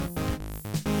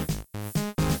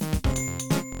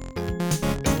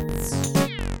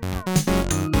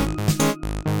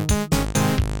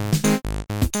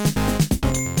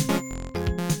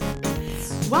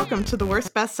Welcome to The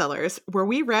Worst Bestsellers, where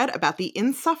we read about the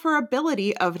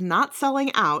insufferability of not selling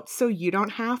out so you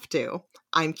don't have to.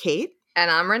 I'm Kate.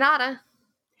 And I'm Renata.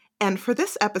 And for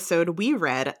this episode, we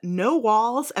read No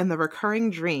Walls and the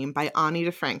Recurring Dream by Ani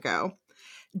DiFranco.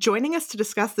 Joining us to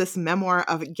discuss this memoir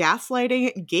of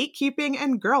gaslighting, gatekeeping,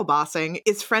 and girl bossing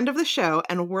is friend of the show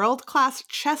and world-class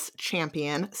chess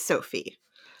champion, Sophie.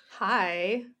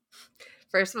 Hi.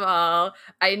 First of all,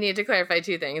 I need to clarify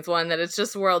two things. One, that it's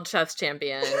just world chess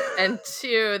champion. And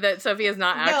two, that Sophie is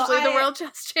not actually the world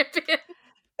chess champion.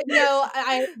 No,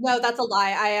 that's a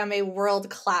lie. I am a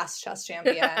world-class chess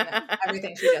champion.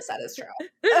 Everything she just said is true.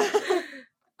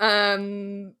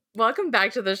 Welcome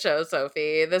back to the show,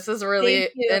 Sophie. This is really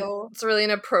it's really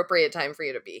an appropriate time for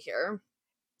you to be here.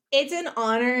 It's an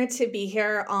honor to be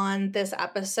here on this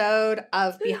episode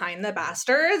of Behind the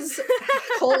Bastards,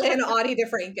 Ani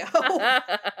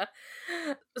DiFranco.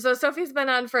 So Sophie's been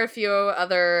on for a few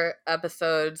other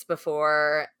episodes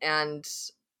before, and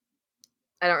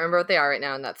I don't remember what they are right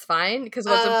now, and that's fine, because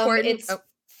what's important... It's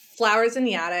Flowers in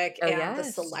the Attic and The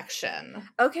Selection.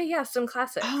 Okay, yeah, some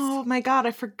classics. Oh my god,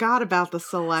 I forgot about The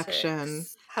Selection.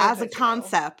 As a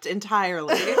concept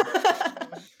entirely.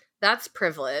 That's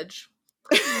privilege.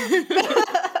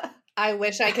 I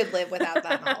wish I could live without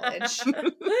that knowledge.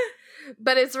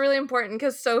 But it's really important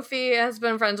because Sophie has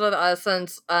been friends with us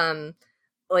since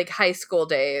high school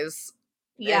days.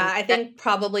 Yeah, I think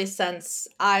probably since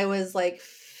I was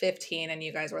 15 and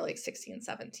you guys were 16,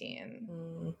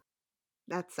 17.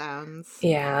 That sounds...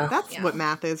 Yeah. That's what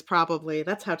math is, probably.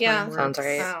 That's how time works. Sounds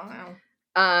right. I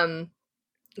don't know.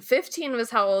 15 was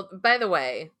how old... By the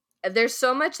way, there's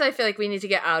so much that I feel like we need to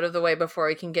get out of the way before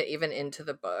we can get even into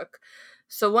the book.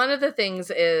 So one of the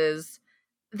things is,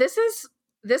 this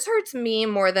hurts me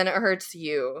more than it hurts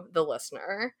you, the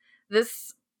listener.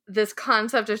 This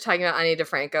concept of talking about Ani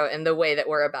DiFranco in the way that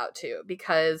we're about to,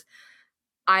 because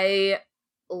I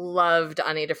loved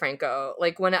Ani DiFranco.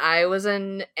 When I was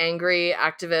an angry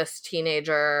activist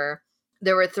teenager,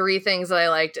 there were three things that I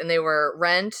liked, and they were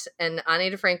Rent and Ani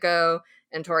DiFranco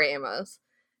and Tori Amos.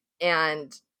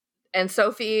 And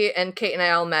Sophie and Kate and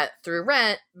I all met through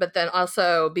Rent, but then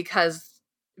also because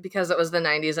it was the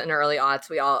 90s and early aughts,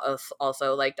 we all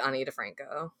also liked Ani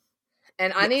DiFranco.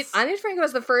 And Ani DiFranco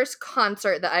was the first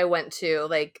concert that I went to,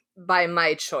 by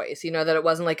my choice, that it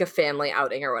wasn't a family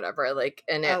outing or whatever.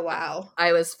 Oh, wow.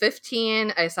 I was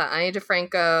 15. I saw Ani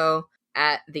DiFranco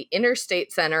at the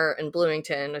Interstate Center in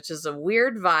Bloomington, which is a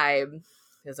weird vibe.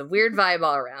 There's a weird vibe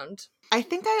all around. I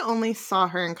think I only saw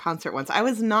her in concert once. I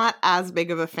was not as big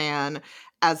of a fan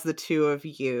as the two of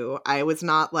you. I was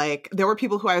not there were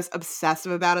people who I was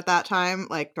obsessive about at that time,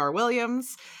 like Dar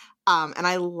Williams. And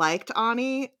I liked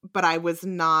Ani, but I was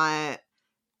not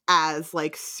as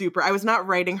super... I was not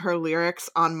writing her lyrics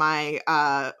on my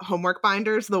homework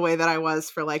binders the way that I was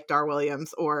for Dar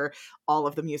Williams or all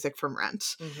of the music from Rent.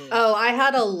 Mm-hmm. Oh, I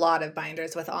had a lot of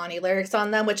binders with Ani lyrics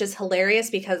on them, which is hilarious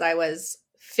because I was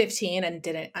 15 and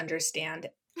didn't understand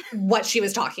what she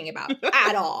was talking about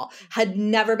at all. Had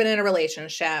never been in a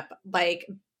relationship,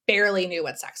 barely knew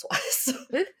what sex was.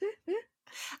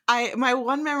 My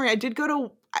one memory, I did go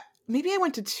to... Maybe I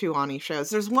went to two Ani shows.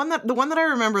 There's the one that I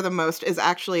remember the most is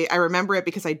actually, I remember it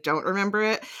because I don't remember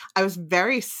it. I was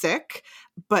very sick,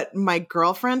 but my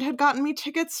girlfriend had gotten me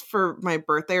tickets for my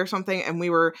birthday or something, and we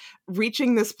were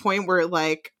reaching this point where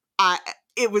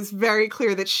it was very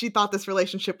clear that she thought this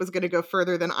relationship was going to go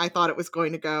further than I thought it was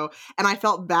going to go, and I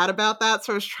felt bad about that,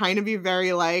 so I was trying to be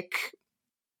very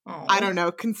I don't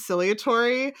know,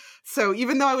 conciliatory. So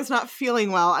even though I was not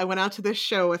feeling well, I went out to this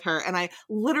show with her, and I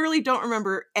literally don't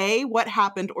remember A, what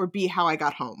happened, or B, how I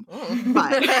got home.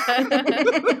 But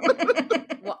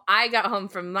well, I got home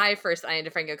from my first Ani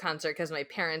DiFranco concert because my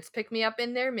parents picked me up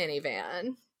in their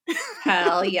minivan.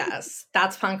 Hell yes.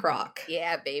 That's punk rock.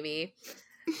 Yeah, baby.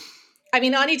 I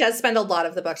mean, Ani does spend a lot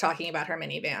of the book talking about her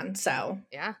minivan, so.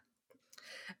 Yeah.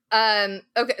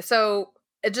 Okay, so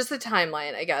just the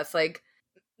timeline, I guess.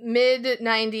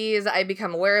 Mid-90s, I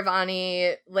become aware of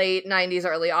Ani. Late 90s,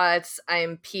 early aughts,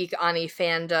 I'm peak Ani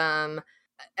fandom.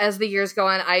 As the years go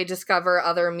on, I discover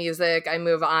other music. I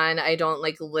move on. I don't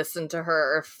listen to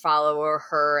her or follow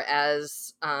her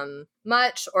as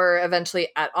much or eventually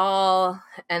at all.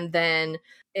 And then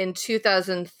in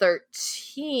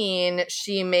 2013,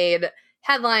 she made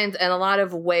headlines and a lot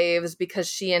of waves because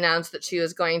she announced that she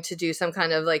was going to do some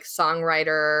kind of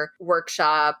songwriter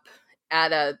workshop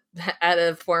at a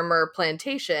former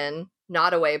plantation,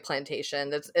 Nottoway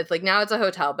plantation. It's now it's a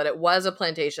hotel, but it was a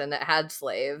plantation that had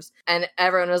slaves. And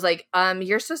everyone was like,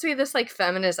 you're supposed to be this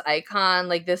feminist icon.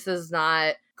 This is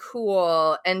not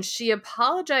cool. And she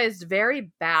apologized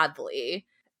very badly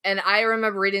And I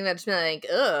remember reading that to be like,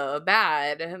 ugh,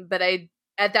 bad. But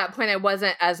at that point, I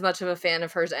wasn't as much of a fan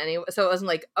of hers anyway. So it wasn't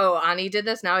like, oh, Ani did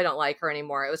this, now I don't like her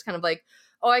anymore. It was kind of like,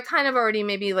 oh, I kind of already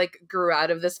maybe like grew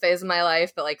out of this phase of my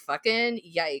life, but like fucking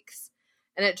yikes.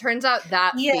 And it turns out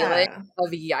that feeling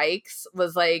of yikes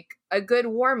was like a good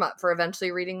warm up for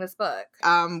eventually reading this book.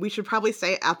 We should probably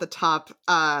say at the top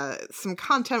some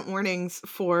content warnings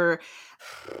for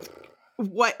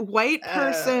white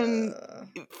person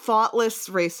thoughtless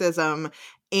racism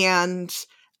and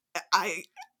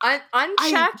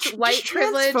unchecked white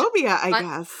privilege, transphobia, I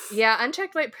guess. Yeah,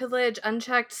 unchecked white privilege,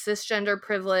 unchecked cisgender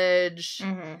privilege,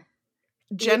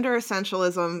 gender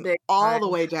essentialism, all the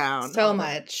way down. So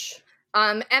much.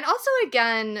 And also,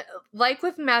 again, like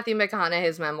with Matthew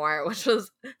McConaughey's memoir, which was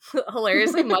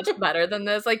hilariously much better than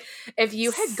this, like, if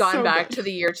you had gone back to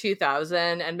the year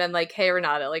 2000 and been like, hey,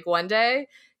 Renata, like, one day,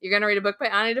 you're going to read a book by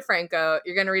Ani DeFranco,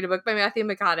 you're going to read a book by Matthew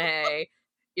McConaughey,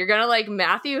 you're going to like,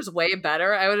 Matthew's way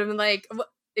better, I would have been like,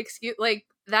 excuse, like,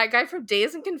 that guy from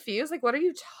Dazed and Confused, like, what are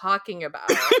you talking about?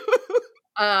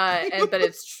 But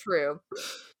it's true.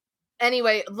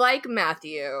 Anyway, like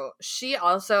Matthew, she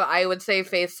also, I would say,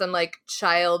 faced some like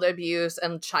child abuse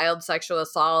and child sexual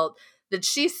assault that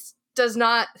she does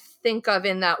not think of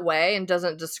in that way and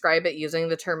doesn't describe it using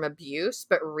the term abuse,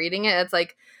 but reading it, it's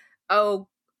like, oh,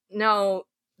 no,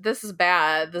 this is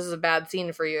bad. This is a bad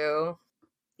scene for you.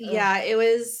 Yeah,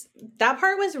 that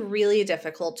part was really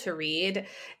difficult to read,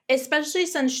 especially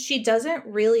since she doesn't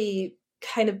really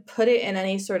kind of put it in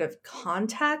any sort of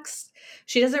context.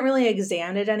 She doesn't really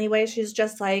examine it anyway. She's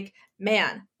just like,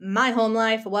 man, my home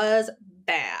life was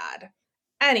bad.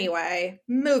 Anyway,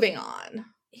 moving on.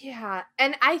 Yeah,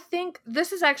 and I think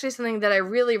this is actually something that I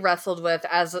really wrestled with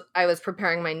as I was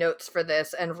preparing my notes for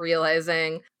this and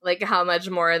realizing like how much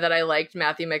more that I liked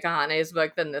Matthew McConaughey's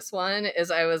book than this one is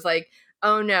I was like,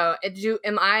 oh no,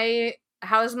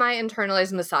 how is my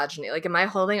internalized misogyny? Like, am I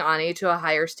holding Ani to a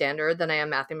higher standard than I am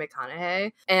Matthew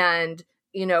McConaughey? And,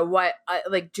 you know,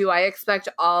 do I expect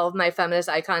all of my feminist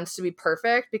icons to be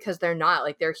perfect? Because they're not,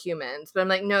 like, they're humans. But I'm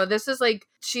like, no, this is like,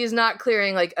 she's not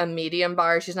clearing like a medium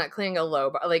bar. She's not clearing a low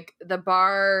bar. Like, the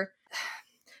bar,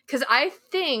 because I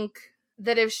think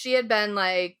that if she had been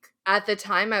like, at the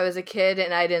time I was a kid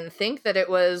and I didn't think that it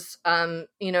was, an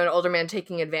older man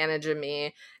taking advantage of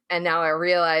me. And now I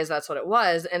realize that's what it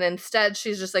was. And instead,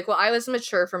 she's just like, well, I was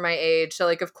mature for my age. So,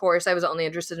 like, of course, I was only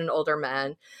interested in older men.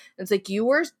 And it's like, you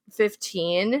were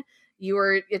 15. You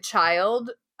were a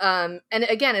child. And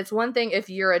again, it's one thing if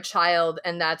you're a child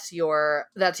and that's your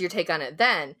take on it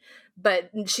then.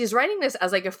 But she's writing this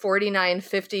as, like, a 49,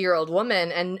 50-year-old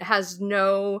woman and has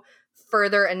no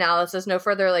further analysis, no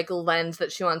further, like, lens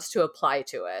that she wants to apply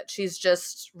to it. She's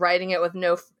just writing it with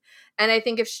no... And I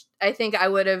think I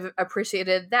would have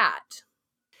appreciated that.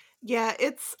 Yeah,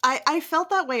 I felt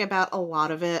that way about a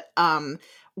lot of it,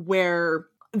 where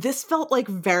this felt like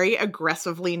very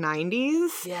aggressively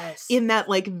 90s. Yes. In that,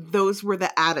 like, those were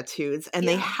the attitudes and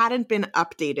they hadn't been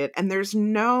updated. And there's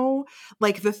no,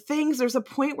 like, there's a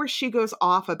point where she goes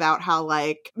off about how,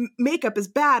 like, makeup is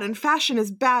bad and fashion is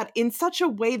bad in such a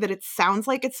way that it sounds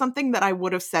like it's something that I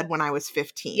would have said when I was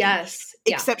 15. Yes.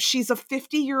 Except she's a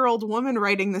 50-year-old woman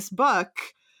writing this book.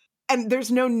 And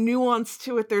there's no nuance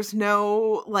to it. There's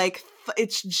no, like,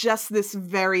 it's just this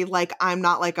very, like, I'm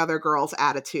not like other girls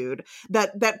attitude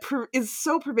that is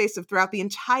so pervasive throughout the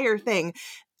entire thing.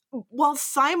 While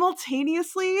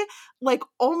simultaneously, like,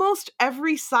 almost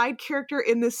every side character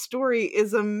in this story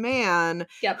is a man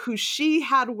who she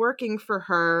had working for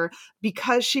her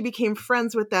because she became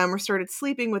friends with them or started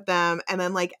sleeping with them and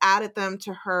then, like, added them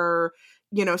to her,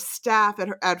 staff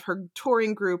at her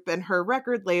touring group and her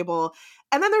record label.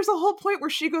 And then there's a whole point where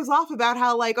she goes off about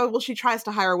how, like, oh, well, she tries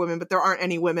to hire women, but there aren't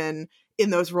any women in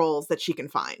those roles that she can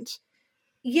find.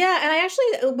 Yeah, and I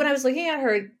actually, when I was looking at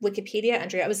her Wikipedia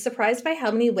entry, I was surprised by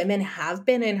how many women have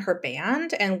been in her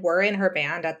band and were in her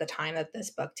band at the time that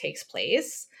this book takes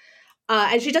place.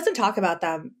 And she doesn't talk about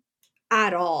them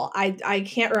at all. I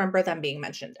can't remember them being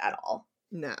mentioned at all.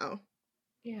 No.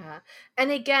 Yeah.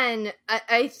 And again,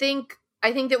 I think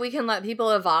that we can let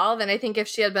people evolve. And I think if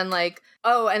she had been like,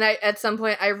 oh, and at some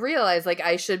point I realized like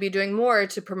I should be doing more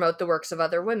to promote the works of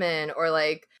other women or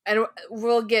like, and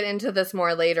we'll get into this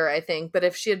more later, I think. But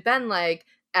if she had been like,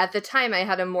 at the time I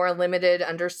had a more limited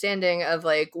understanding of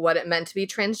like what it meant to be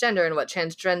transgender and what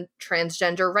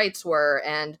transgender rights were.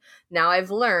 And now I've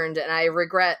learned and I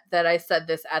regret that I said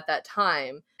this at that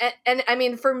time. And I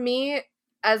mean, for me,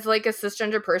 as like a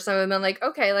cisgender person, I would have been like,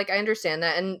 okay, like I understand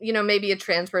that. And, maybe a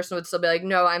trans person would still be like,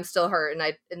 no, I'm still hurt.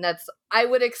 And I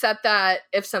would accept that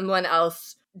if someone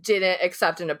else didn't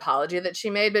accept an apology that she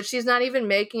made, but she's not even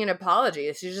making an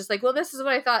apology. She's just like, well, this is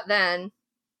what I thought then.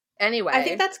 Anyway. I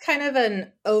think that's kind of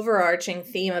an overarching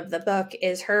theme of the book,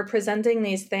 is her presenting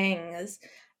these things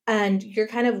and you're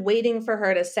kind of waiting for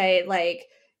her to say, like,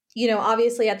 you know,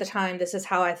 obviously at the time, this is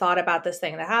how I thought about this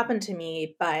thing that happened to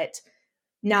me, but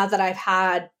now that I've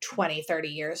had 20, 30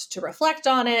 years to reflect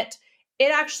on it,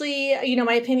 it actually, you know,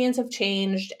 my opinions have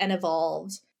changed and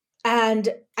evolved. And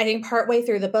I think partway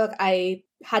through the book, I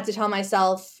had to tell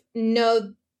myself,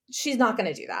 no, she's not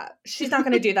going to do that. She's not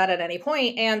going to do that at any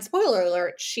point. And spoiler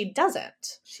alert, she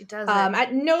doesn't. She doesn't.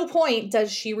 At no point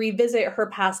does she revisit her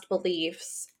past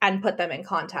beliefs and put them in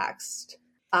context.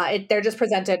 They're just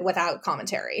presented without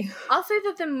commentary. I'll say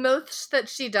that the most that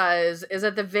she does is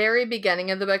at the very beginning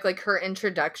of the book, like her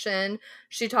introduction.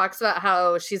 She talks about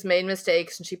how she's made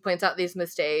mistakes and she points out these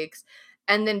mistakes.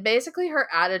 And then basically her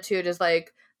attitude is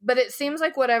like, but it seems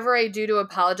like whatever I do to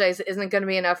apologize isn't going to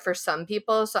be enough for some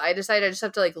people. So I decided I just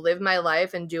have to like live my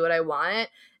life and do what I want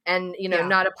and, you know,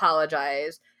 not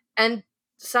apologize. And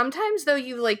sometimes though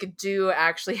you like do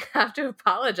actually have to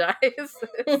apologize.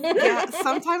 Yeah,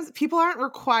 sometimes people aren't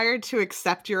required to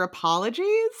accept your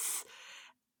apologies.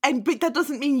 But that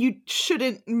doesn't mean you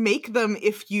shouldn't make them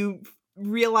if you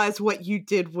realize what you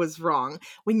did was wrong.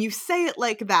 When you say it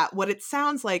like that, what it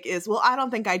sounds like is, well, I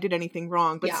don't think I did anything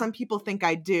wrong, but some people think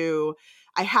I do.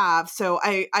 I have, so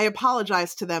I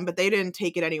apologize to them, but they didn't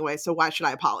take it anyway, so why should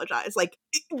I apologize? Like,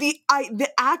 the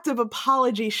act of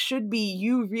apology should be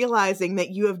you realizing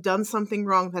that you have done something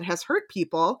wrong that has hurt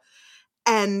people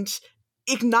and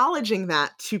acknowledging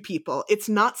that to people. It's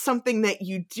not something that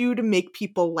you do to make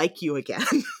people like you again.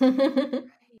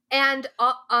 And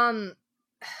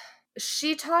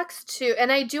she talks to,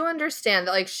 and I do understand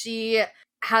that like she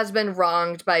has been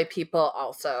wronged by people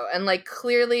also, and like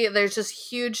clearly there's just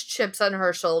huge chips on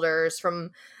her shoulders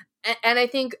from, and I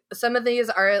think some of these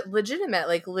are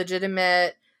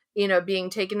legitimate, you know, being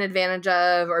taken advantage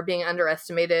of or being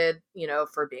underestimated, you know,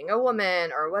 for being a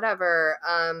woman or whatever.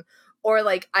 Or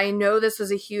like, I know this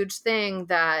was a huge thing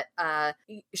that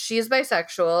she's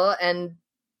bisexual, and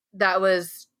that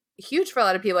was huge for a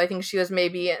lot of people. I think she was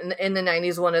maybe in the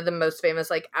 90s one of the most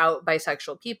famous like out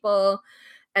bisexual people.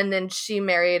 And then she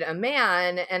married a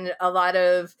man, and a lot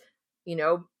of, you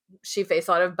know, she faced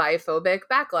a lot of biphobic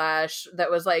backlash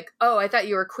that was like, oh, I thought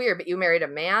you were queer, but you married a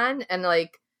man. And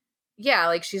like, yeah,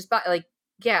 like she's like,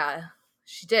 yeah,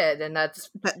 she did. And that's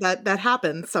that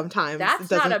happens sometimes. That's it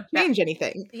doesn't not change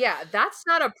anything. Yeah, that's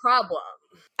not a problem.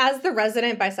 As the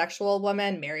resident bisexual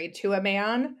woman married to a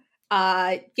man,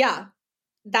 yeah,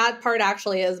 that part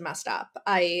actually is messed up.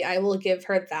 I will give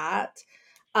her that.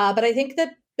 But I think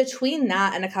that between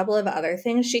that and a couple of other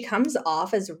things, she comes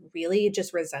off as really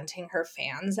just resenting her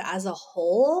fans as a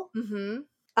whole. Mm-hmm.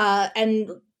 And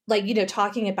like, you know,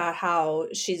 talking about how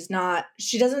she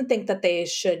doesn't think that they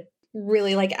should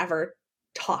really like ever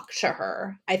talk to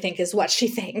her, I think is what she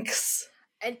thinks.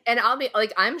 And I'll be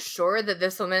like, I'm sure that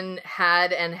this woman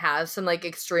had and has some like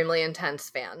extremely intense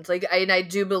fans. Like, I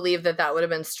do believe that would have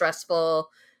been stressful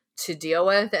to deal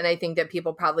with. And I think that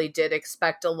people probably did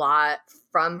expect a lot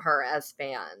from her as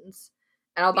fans.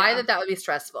 And I'll buy that would be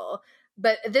stressful.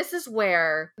 But this is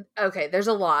where, okay, there's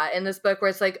a lot in this book where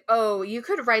it's like, oh, you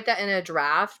could write that in a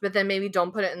draft, but then maybe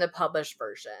don't put it in the published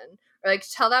version. Or like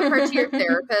tell that part to your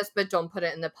therapist, but don't put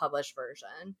it in the published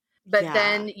version. But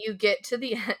then you get to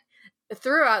the end.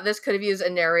 Throughout, this could have used a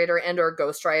narrator and or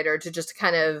ghostwriter to just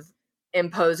kind of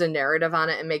impose a narrative on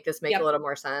it and make this make a little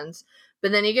more sense.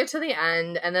 But then you get to the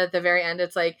end, and at the very end,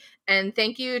 it's like, and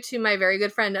thank you to my very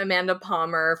good friend Amanda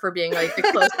Palmer for being like the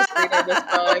closest reader of this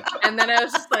book. And then I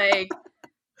was just like,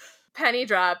 penny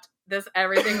dropped.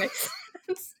 Everything makes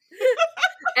sense.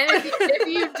 And if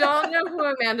you don't know who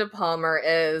Amanda Palmer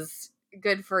is,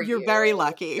 good for you. You're very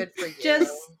lucky. Good for you.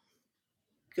 Just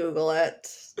Google it.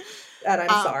 And I'm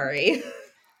sorry.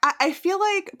 I feel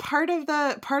like part of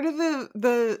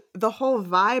the whole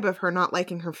vibe of her not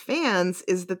liking her fans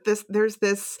is that there's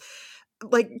this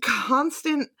like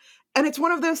constant, and it's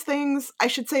one of those things, I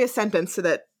should say a sentence so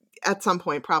that at some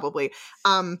point probably,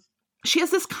 she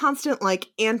has this constant like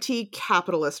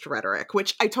anti-capitalist rhetoric,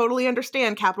 which I totally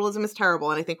understand. Capitalism is terrible,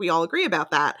 and I think we all agree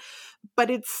about that.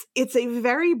 But it's a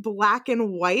very black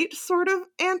and white sort of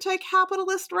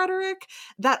anti-capitalist rhetoric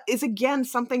that is, again,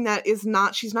 something that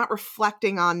she's not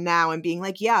reflecting on now and being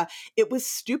like, yeah, it was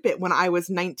stupid when I was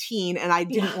 19 and I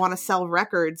didn't want to sell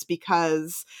records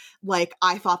because like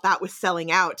I thought that was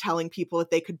selling out, telling people that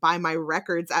they could buy my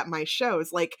records at my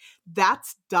shows. Like,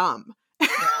 that's dumb.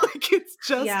 Like, it's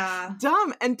just Yeah.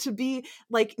 dumb. And to be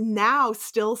like now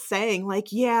still saying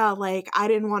like, yeah, like I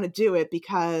didn't want to do it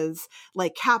because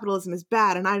like capitalism is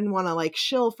bad and I didn't want to like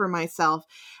shill for myself.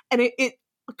 And it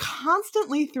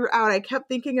constantly throughout, I kept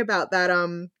thinking about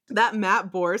that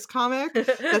Matt Bors comic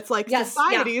that's like, Yes,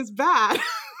 society is bad,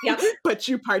 Yep. but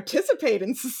you participate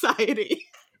in society.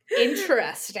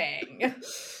 Interesting.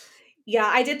 Yeah,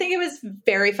 I did think it was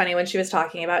very funny when she was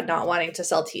talking about not wanting to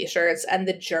sell t-shirts and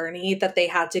the journey that they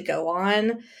had to go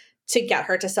on to get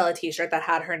her to sell a t-shirt that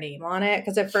had her name on it.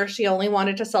 Because at first she only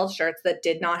wanted to sell shirts that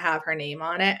did not have her name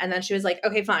on it. And then she was like,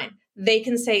 okay, fine. They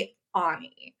can say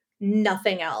Ani,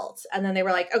 nothing else. And then they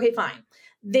were like, okay, fine.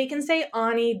 They can say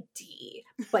Ani D,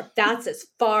 but that's as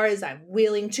far as I'm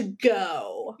willing to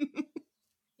go.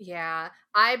 Yeah.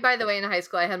 By the way, in high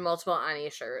school, I had multiple Ani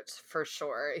shirts for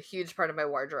sure. A huge part of my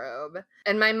wardrobe.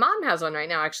 And my mom has one right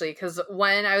now, actually, because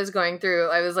when I was going through,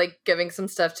 I was like giving some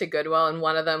stuff to Goodwill, and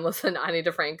one of them was an Ani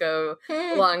DeFranco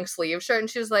long sleeve shirt. And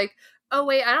she was like, oh,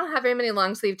 wait, I don't have very many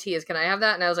long sleeve tees. Can I have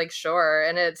that? And I was like, sure.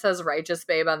 And it says Righteous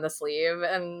Babe on the sleeve.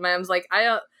 And my mom's like,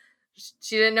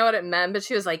 she didn't know what it meant, but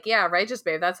she was like, yeah, Righteous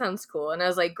Babe, that sounds cool. And I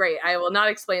was like, great, I will not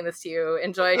explain this to you.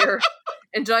 Enjoy your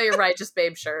Righteous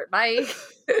Babe shirt. Bye.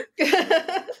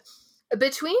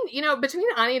 Between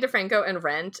Ani DeFranco and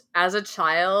Rent, as a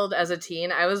child, as a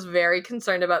teen, I was very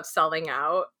concerned about selling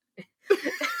out.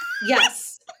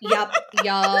 Yes. Yep.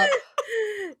 Can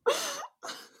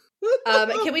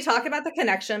we talk about the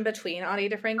connection between Ani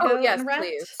DeFranco and Rent?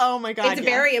 Please. Oh my God. It's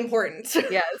very important.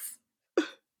 Yes.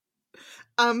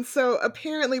 So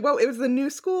apparently, it was the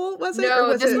New School, was it?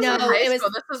 No, this was high high school.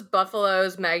 school. This was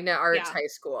Buffalo's Magna Arts High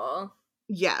School.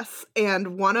 Yes,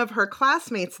 and one of her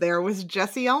classmates there was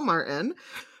Jesse L. Martin,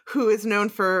 who is known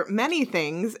for many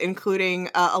things, including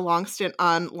a long stint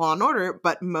on Law & Order,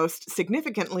 but most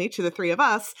significantly to the three of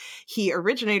us, he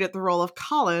originated the role of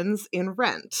Collins in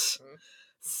Rent. Mm-hmm.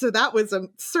 So that was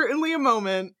certainly a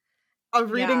moment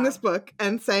of reading this book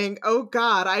and saying, oh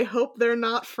God, I hope they're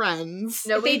not friends.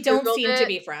 No, they don't seem to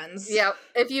be friends. Yeah.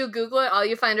 If you Google it, all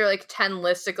you find are like 10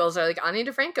 listicles are like Ani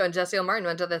DeFranco and Jesse L. Martin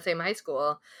went to the same high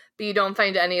school. But you don't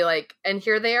find any like, and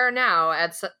here they are now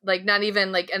at like, not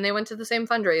even like, and they went to the same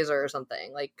fundraiser or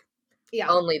something. Like,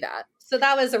 only that. So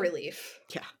that was a relief.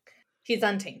 Yeah. He's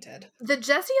untainted. The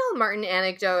Jesse L. Martin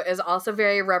anecdote is also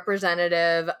very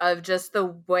representative of just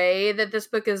the way that this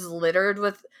book is littered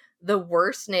with the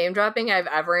worst name dropping I've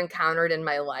ever encountered in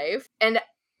my life. And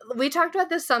we talked about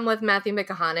this some with Matthew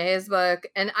McConaughey's book,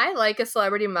 and I like a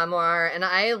celebrity memoir and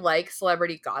I like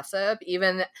celebrity gossip,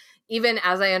 even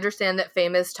as I understand that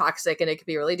fame is toxic and it could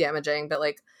be really damaging, but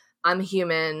like, I'm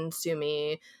human, sue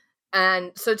me.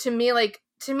 And so to me,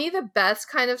 the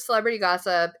best kind of celebrity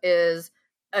gossip is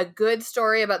a good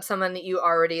story about someone that you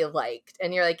already liked.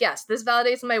 And you're like, yes, this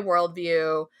validates my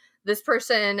worldview. This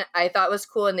person I thought was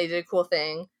cool and they did a cool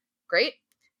thing. Great.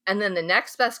 And then the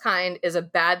next best kind is a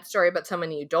bad story about someone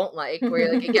you don't like, where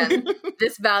you're like, again,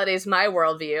 this validates my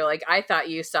worldview. Like, I thought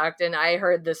you sucked and I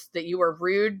heard that you were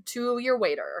rude to your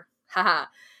waiter. Haha.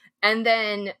 And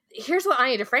then here's what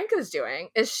Ani DeFranco's doing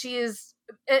is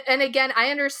and again, I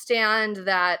understand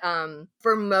that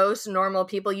for most normal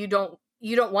people, you don't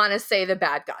want to say the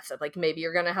bad gossip. Like, maybe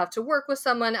you're going to have to work with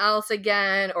someone else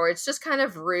again, or it's just kind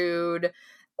of rude.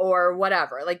 Or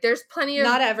whatever. Like, there's plenty of...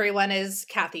 Not everyone is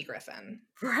Kathy Griffin.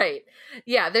 Right.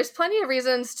 Yeah, there's plenty of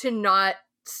reasons to not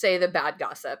say the bad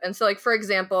gossip. And so, like, for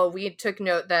example, we took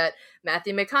note that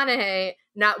Matthew McConaughey,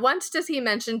 not once does he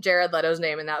mention Jared Leto's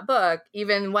name in that book,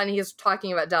 even when he's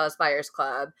talking about Dallas Buyers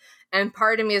Club. And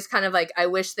part of me is kind of like, I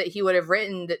wish that he would have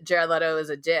written that Jared Leto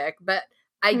is a dick, but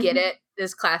I get it.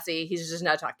 It's classy. He's just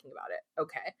not talking about it.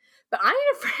 Okay. But Ani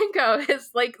DeFranco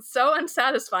is like so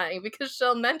unsatisfying because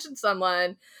she'll mention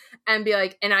someone and be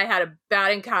like, and I had a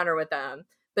bad encounter with them,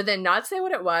 but then not say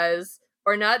what it was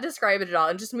or not describe it at all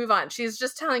and just move on. She's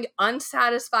just telling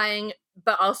unsatisfying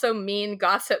but also mean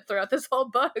gossip throughout this whole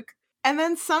book. And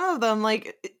then some of them,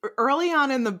 like early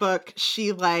on in the book,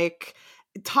 she like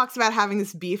talks about having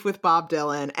this beef with Bob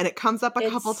Dylan, and it comes up a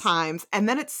couple times, and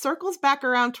then it circles back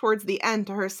around towards the end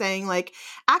to her saying like,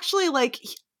 actually, like,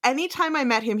 anytime I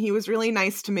met him, he was really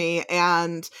nice to me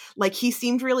and like he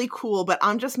seemed really cool, but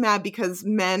I'm just mad because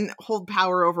men hold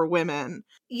power over women.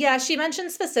 Yeah, she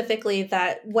mentioned specifically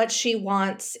that what she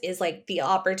wants is like the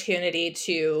opportunity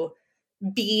to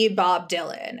be Bob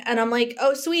Dylan. And I'm like,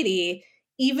 oh, sweetie,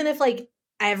 even if like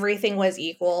everything was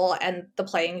equal and the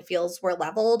playing fields were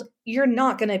leveled, you're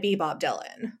not going to be Bob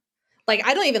Dylan. Like,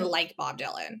 I don't even like Bob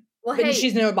Dylan. Well, but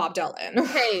she's no Bob Dylan.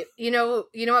 Hey, you know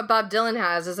what Bob Dylan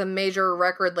has is a major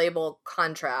record label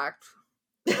contract.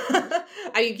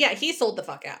 He sold the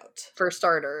fuck out. For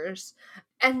starters.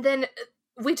 And then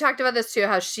we talked about this too,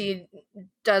 how she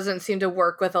doesn't seem to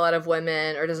work with a lot of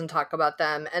women or doesn't talk about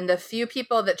them. And the few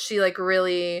people that she like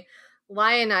really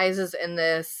lionizes in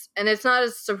this, and it's not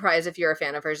a surprise if you're a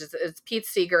fan of hers, it's Pete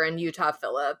Seeger and Utah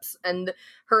Phillips. And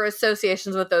her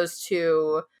associations with those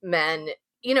two men,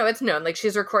 you know, it's known. Like,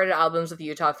 she's recorded albums with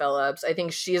Utah Phillips. I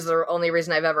think she's the only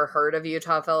reason I've ever heard of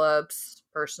Utah Phillips,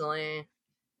 personally.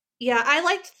 Yeah, I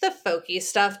liked the folky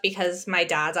stuff because my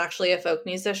dad's actually a folk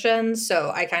musician,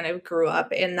 so I kind of grew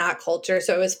up in that culture.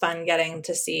 So it was fun getting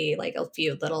to see like a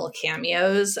few little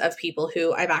cameos of people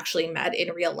who I've actually met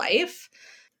in real life.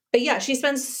 But yeah, she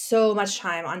spends so much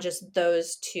time on just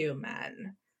those two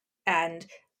men. And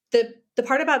the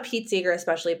part about Pete Seeger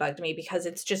especially bugged me because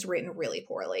it's just written really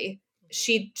poorly.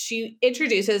 She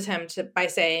introduces him by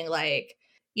saying like,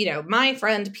 you know, my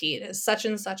friend Pete is such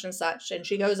and such and such. And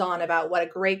she goes on about what a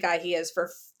great guy he is for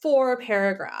 4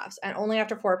 paragraphs. And only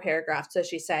after 4 paragraphs does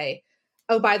she say,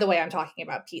 oh, by the way, I'm talking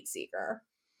about Pete Seeger.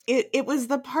 It was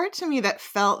the part to me that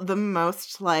felt the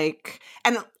most like,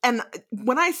 and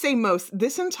when I say most,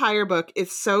 this entire book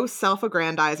is so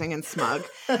self-aggrandizing and smug,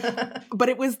 but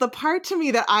it was the part to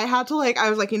me that I had to like, I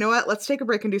was like, you know what, let's take a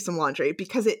break and do some laundry,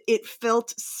 because it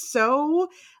felt so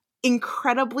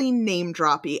incredibly name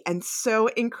droppy and so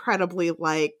incredibly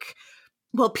like,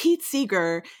 well, Pete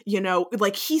Seeger, you know,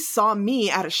 like he saw me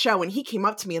at a show and he came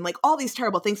up to me and like all these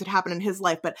terrible things had happened in his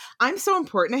life, but I'm so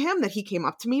important to him that he came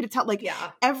up to me to tell, like,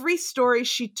 every story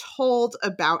she told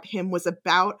about him was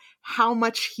about how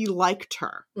much he liked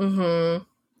her. Mm-hmm.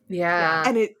 Yeah.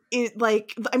 And it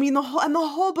like, I mean, the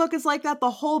whole book is like that.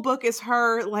 The whole book is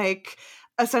her like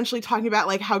essentially talking about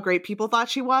like how great people thought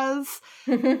she was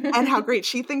and how great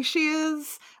she thinks she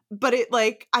is. But it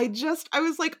like, I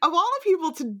was like, of all the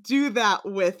people to do that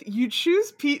with, you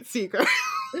choose Pete Seeger.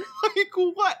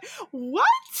 Like,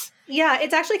 what? Yeah,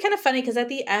 it's actually kind of funny because at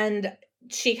the end,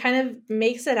 she kind of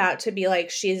makes it out to be like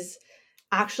she's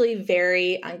actually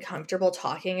very uncomfortable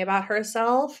talking about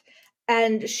herself.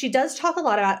 And she does talk a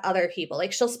lot about other people.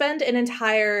 Like, she'll spend an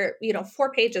entire,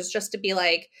 4 pages just to be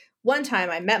like, one time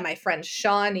I met my friend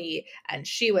Shawnee and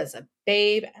she was a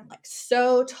babe and like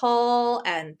so tall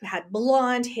and had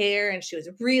blonde hair and she was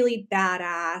really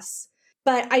badass.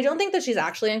 But I don't think that she's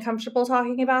actually uncomfortable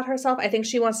talking about herself. I think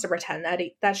she wants to pretend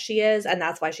that she is, and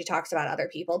that's why she talks about other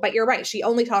people. But you're right. She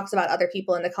only talks about other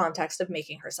people in the context of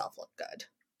making herself look good.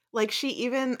 Like,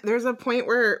 there's a point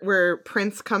where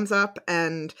Prince comes up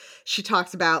and she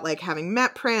talks about like having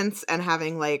met Prince and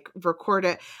having like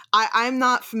recorded. I'm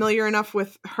not familiar enough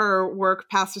with her work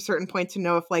past a certain point to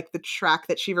know if like the track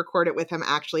that she recorded with him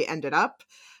actually ended up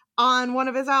on one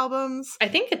of his albums. I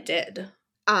think it did.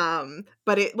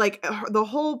 But it like the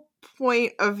whole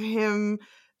point of him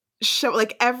show,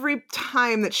 like, every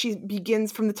time that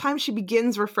from the time she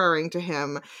begins referring to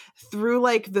him through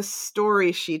like the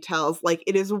story she tells, like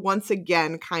it is once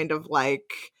again kind of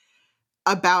like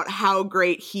about how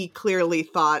great he clearly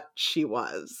thought she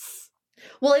was.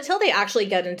 Well, until they actually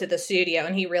get into the studio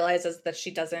and he realizes that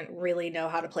she doesn't really know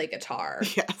how to play guitar,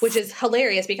 yes. Which is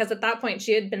hilarious because at that point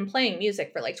she had been playing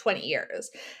music for like 20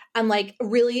 years. And like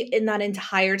really in that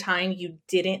entire time, you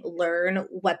didn't learn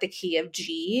what the key of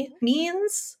G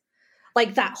means.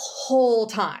 Like that whole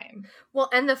time. Well,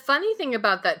 and the funny thing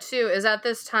about that too is at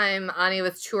this time, Ani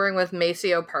was touring with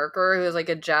Maceo Parker, who was like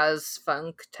a jazz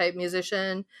funk type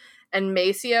musician. And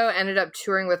Maceo ended up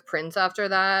touring with Prince after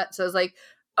that. So it was like,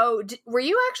 oh, were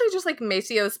you actually just like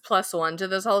Maceo's +1 to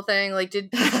this whole thing? Like,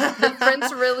 did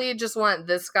Prince really just want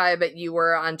this guy, but you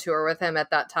were on tour with him at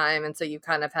that time, and so you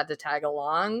kind of had to tag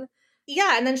along?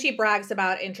 Yeah, and then she brags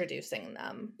about introducing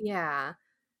them. Yeah.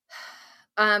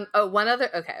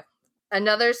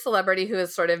 Another celebrity who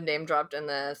is sort of name dropped in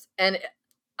this, and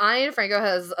Ani DiFranco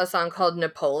has a song called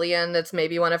Napoleon that's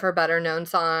maybe one of her better known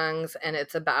songs, and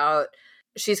it's about,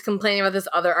 she's complaining about this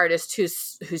other artist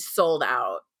who's sold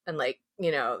out, and like,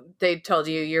 they told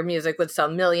you your music would sell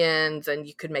millions and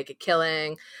you could make a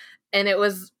killing. And it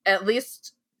was, at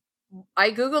least,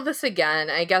 I Googled this again,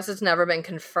 I guess it's never been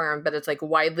confirmed, but it's like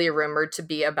widely rumored to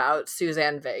be about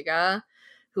Suzanne Vega,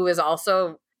 who is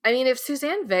also, I mean, if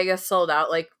Suzanne Vega sold out,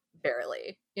 like,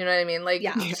 barely, you know what I mean? Like,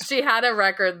 yeah. She had a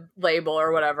record label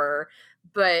or whatever,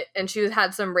 and she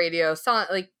had some radio song.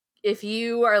 Like, if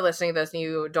you are listening to this and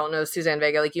you don't know Suzanne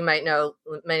Vega, like, you might know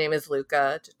My Name is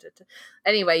Luca.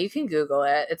 Anyway, you can Google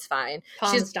it. It's fine.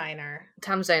 Tom's Diner.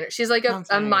 She's like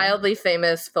a mildly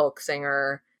famous folk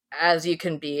singer, as you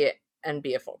can be and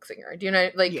be a folk singer. Do you know?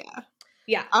 Like,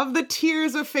 yeah. Of the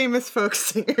tiers of famous folk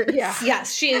singers. Yeah.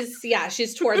 Yes,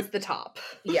 she's towards the top.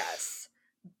 Yes.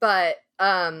 But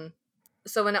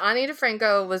So when Ani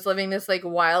DeFranco was living this like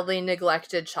wildly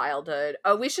neglected childhood,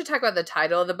 oh, we should talk about the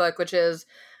title of the book, which is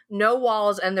No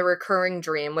Walls and the Recurring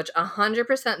Dream, which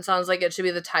 100% sounds like it should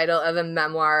be the title of a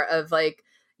memoir of like,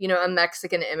 you know, a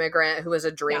Mexican immigrant who was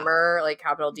a dreamer, like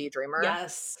capital D dreamer.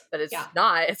 Yes. But it's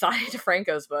not. It's Ani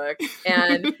DeFranco's book.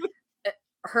 And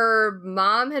her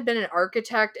mom had been an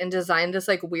architect and designed this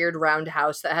like weird round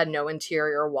house that had no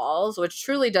interior walls, which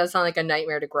truly does sound like a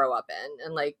nightmare to grow up in.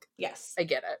 And like, yes, I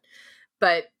get it.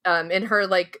 But in her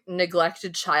like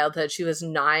neglected childhood, she was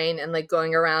 9 and like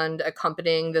going around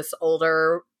accompanying this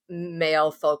older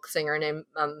male folk singer named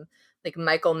like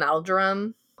Michael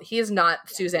Meldrum. He is not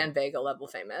Suzanne Vega level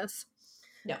famous.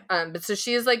 No. But so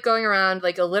she is like going around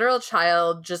like a literal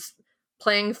child, just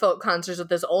playing folk concerts with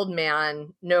this old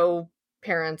man, no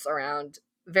parents around,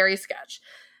 very sketch.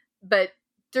 But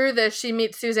through this, she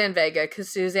meets Suzanne Vega, because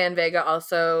Suzanne Vega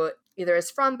also either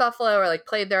is from Buffalo or like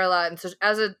played there a lot. And so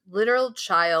as a literal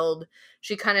child,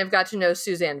 she kind of got to know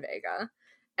Suzanne Vega.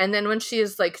 And then when she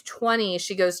is like 20,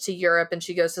 she goes to Europe and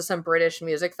she goes to some British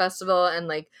music festival and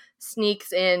like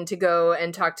sneaks in to go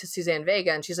and talk to Suzanne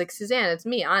Vega. And she's like, Suzanne, it's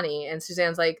me, Ani. And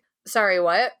Suzanne's like, sorry,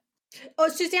 what? Oh,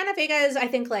 Susanna Vega is, I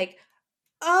think, like,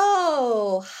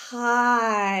 oh,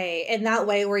 hi. In that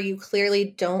way where you clearly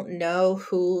don't know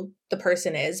who the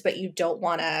person is, but you don't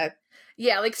want to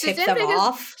like Suzanne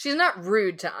Vega, she's not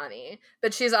rude to Ani,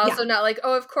 but she's also not like,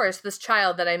 oh, of course, this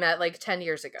child that I met like 10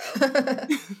 years ago.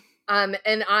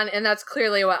 And that's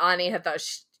clearly what Ani had thought,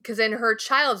 because in her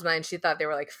child's mind, she thought they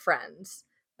were like friends.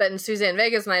 But in Suzanne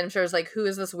Vega's mind, I'm sure it was like, who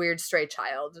is this weird stray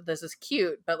child? This is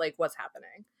cute, but like, what's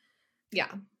happening?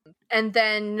 Yeah. And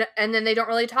then they don't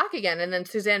really talk again. And then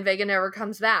Suzanne Vega never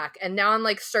comes back. And now I'm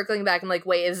like circling back. I'm like,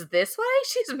 wait, is this why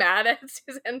she's mad at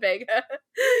Suzanne Vega?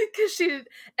 Because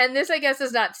and this I guess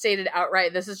is not stated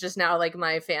outright. This is just now like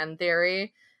my fan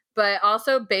theory. But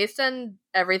also based on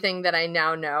everything that I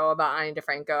now know about Ani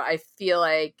DeFranco, I feel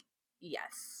like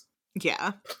yes.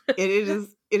 Yeah, it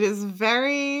is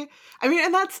very, I mean,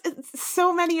 and that's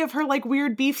so many of her like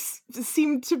weird beefs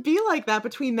seem to be like that,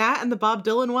 between that and the Bob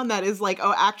Dylan one that is like,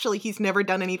 oh, actually he's never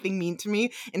done anything mean to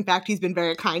me. In fact, he's been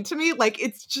very kind to me. Like,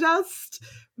 it's just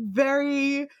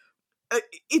very,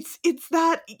 it's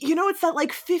that, you know, it's that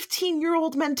like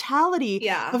 15-year-old mentality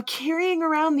of carrying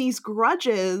around these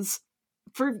grudges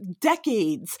for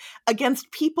decades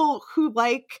against people who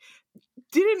like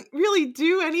didn't really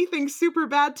do anything super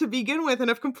bad to begin with and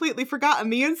have completely forgotten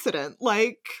the incident.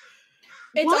 Like,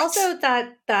 it's what? also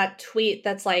that tweet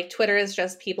that's like, Twitter is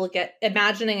just people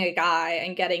imagining a guy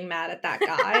and getting mad at that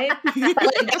guy.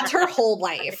 Like, that's her whole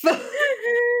life.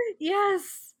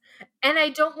 Yes. And I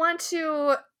don't want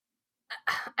to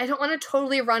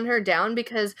totally run her down,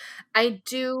 because I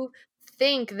do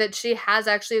think that she has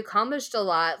actually accomplished a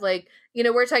lot. Like, you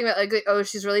know, we're talking about like, oh,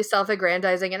 she's really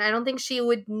self-aggrandizing, and I don't think she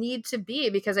would need to be,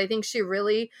 because I think she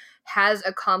really has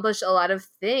accomplished a lot of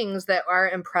things that are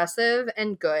impressive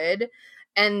and good,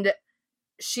 and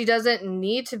she doesn't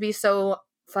need to be so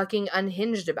fucking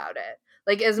unhinged about it.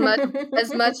 Like, as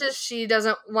much as she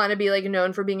doesn't want to be like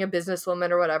known for being a businesswoman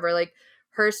or whatever, like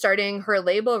her starting her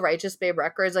label Righteous Babe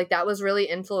Records, like that was really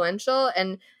influential.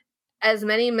 And as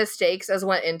many mistakes as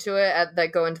went into it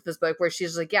that go into this book, where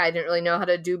she's like, yeah, I didn't really know how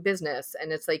to do business.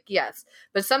 And it's like, yes,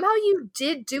 but somehow you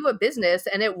did do a business,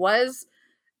 and it was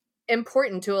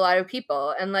important to a lot of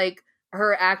people. And like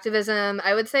her activism,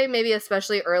 I would say maybe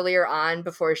especially earlier on,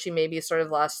 before she maybe sort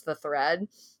of lost the thread,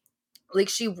 like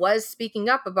she was speaking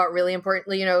up about really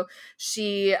importantly, you know,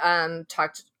 she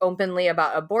talked openly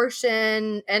about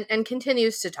abortion and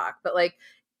continues to talk, but like,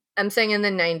 I'm saying in the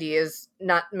 90s,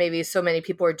 not maybe so many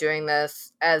people were doing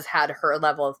this as had her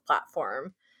level of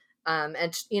platform.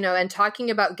 And, you know, and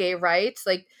talking about gay rights,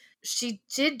 like she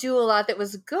did do a lot that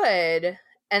was good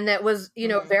and that was, you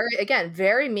know,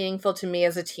 very meaningful to me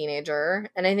as a teenager.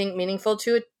 And I think meaningful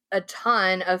to a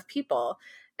ton of people.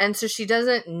 And so she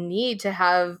doesn't need to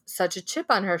have such a chip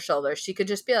on her shoulder. She could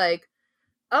just be like,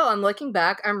 oh, I'm looking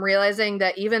back, I'm realizing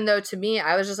that even though to me,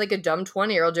 I was just like a dumb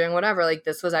 20-year-old doing whatever, like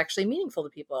this was actually meaningful to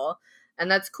people.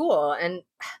 And that's cool. And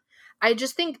I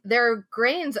just think there are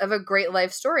grains of a great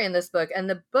life story in this book. And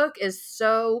the book is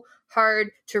so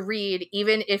hard to read,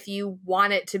 even if you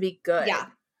want it to be good. Yeah.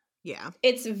 Yeah.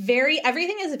 It's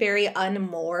everything is very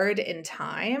unmoored in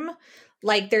time.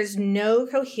 Like there's no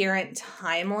coherent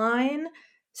timeline.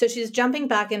 So she's jumping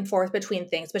back and forth between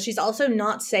things, but she's also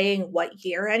not saying what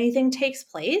year anything takes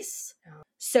place. Oh.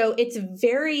 So it's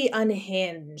very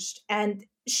unhinged. And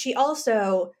she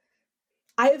also,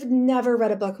 I've never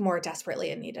read a book more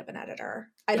desperately in need of an editor.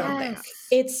 I don't think.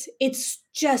 It's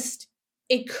just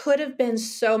it could have been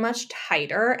so much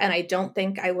tighter, and I don't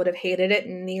think I would have hated it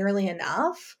nearly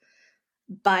enough.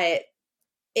 But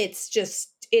it's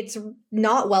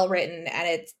not well written, and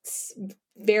it's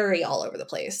very all over the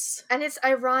place. And it's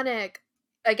ironic.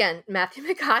 Again, Matthew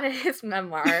McConaughey's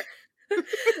memoir.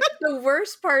 The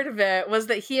worst part of it was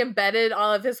that he embedded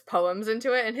all of his poems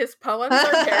into it, and his poems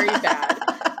are very bad.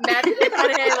 Matthew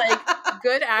McConaughey, like,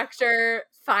 good actor,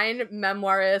 fine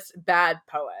memoirist, bad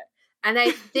poet. And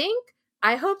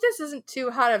I hope this isn't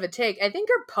too hot of a take. I think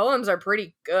her poems are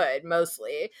pretty good,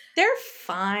 mostly. They're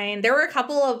fine. There were a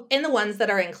couple of, in the ones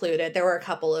that are included, there were a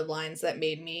couple of lines that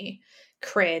made me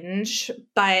cringe.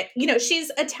 But, you know,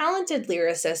 she's a talented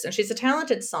lyricist and she's a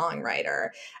talented songwriter.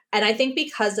 And I think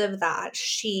because of that,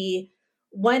 she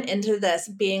went into this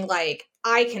being like,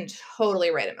 I can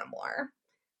totally write a memoir.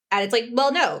 And it's like,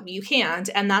 well, no, you can't.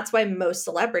 And that's why most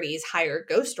celebrities hire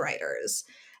ghostwriters.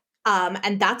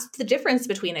 And that's the difference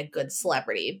between a good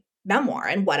celebrity memoir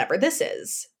and whatever this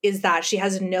is that she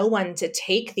has no one to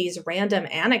take these random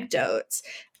anecdotes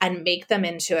and make them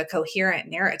into a coherent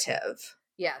narrative.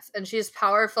 Yes. And she's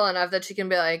powerful enough that she can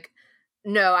be like,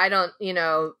 no, I don't, you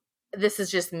know, this is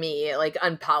just me, like,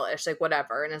 unpolished, like,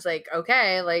 whatever. And it's like,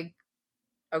 okay,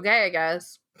 I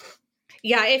guess.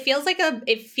 Yeah, it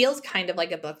feels kind of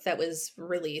like a book that was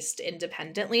released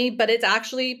independently, but it's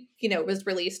actually, you know, was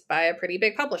released by a pretty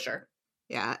big publisher.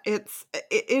 Yeah, it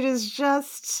is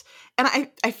just, and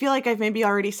I feel like I've maybe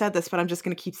already said this, but I'm just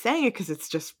going to keep saying it because it's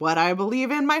just what I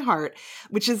believe in my heart,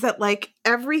 which is that, like,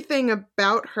 everything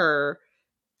about her,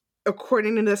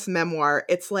 according to this memoir,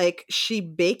 it's like she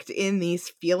baked in these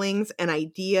feelings and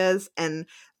ideas and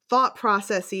thought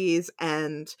processes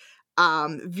and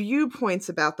viewpoints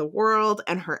about the world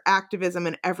and her activism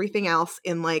and everything else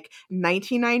in like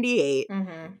 1998.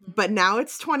 Mm-hmm. But now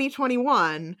it's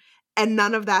 2021 and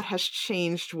none of that has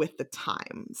changed with the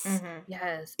times. Mm-hmm.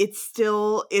 Yes. It's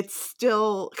still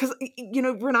because, you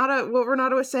know, what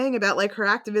Renata was saying about like her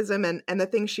activism and the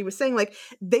things she was saying, like,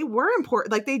 they were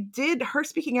important. Like, her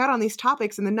speaking out on these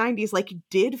topics in the 90s, like,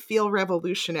 did feel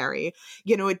revolutionary.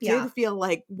 You know, it did feel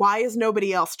like, why is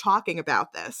nobody else talking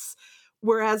about this?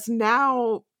 Whereas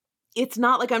now, it's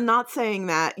not like, I'm not saying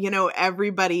that, you know,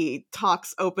 everybody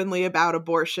talks openly about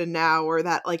abortion now, or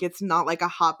that, like, it's not like a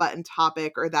hot button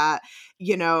topic, or that,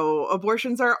 you know,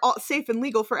 abortions are all safe and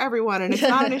legal for everyone and it's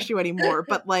not an issue anymore.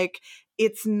 But, like,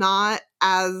 it's not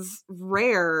as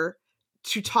rare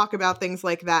to talk about things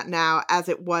like that now as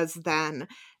it was then.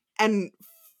 And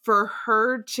for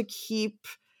her to keep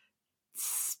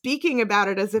speaking about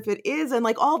it as if it is, and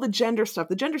like all the gender stuff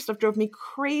drove me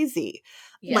crazy.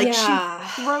 Yeah. Like,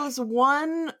 she throws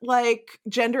one, like,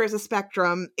 gender as a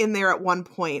spectrum in there at one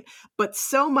point, but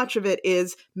so much of it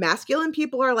is masculine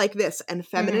people are like this and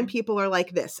feminine people are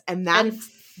like this, and that's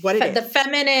what it is. The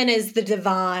feminine is the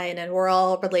divine, and we're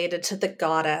all related to the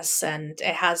goddess, and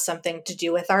it has something to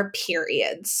do with our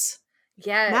periods.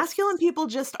 Yes. Masculine people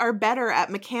just are better at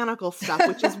mechanical stuff,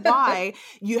 which is why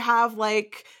you have,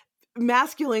 like,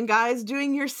 masculine guys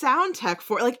doing your sound tech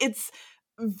for, like, it's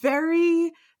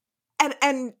very,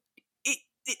 and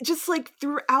it just, like,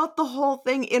 throughout the whole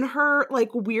thing, in her,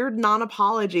 like, weird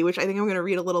non-apology, which I think I'm going to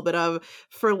read a little bit of,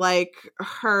 for, like,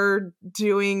 her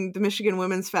doing the Michigan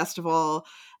Women's Festival,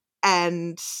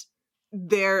 and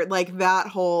there, like, that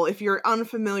whole, if you're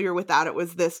unfamiliar with that, it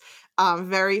was this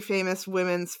very famous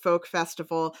women's folk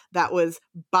festival that was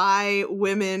by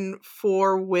women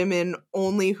for women,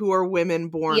 only who are women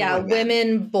born women.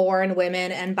 Women born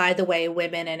women, and by the way,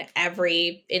 women in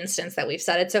every instance that we've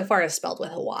said it so far is spelled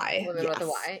with a Y. Women with a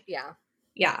Y,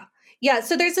 Yeah,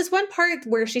 so there's this one part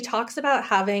where she talks about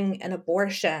having an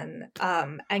abortion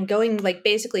and going, like,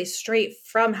 basically straight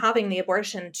from having the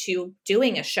abortion to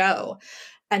doing a show.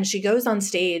 And she goes on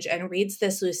stage and reads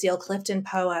this Lucille Clifton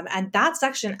poem. And that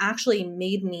section actually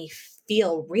made me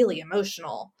feel really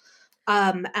emotional.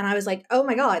 And I was like, oh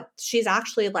my God, she's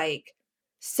actually, like,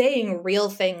 saying real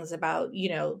things about, you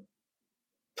know,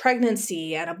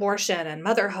 pregnancy and abortion and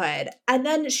motherhood. And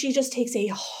then she just takes a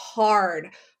hard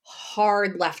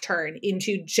left turn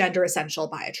into gender essential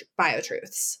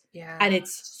biotruths. Yeah. And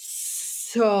it's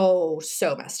so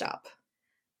messed up.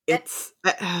 It's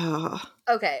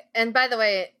okay. And by the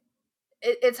way,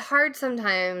 it's hard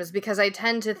sometimes because I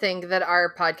tend to think that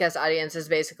our podcast audience is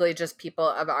basically just people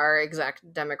of our exact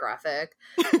demographic.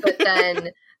 But then,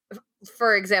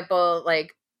 for example,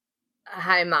 like,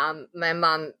 hi, Mom. My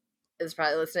mom is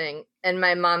probably listening, and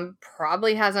my mom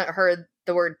probably hasn't heard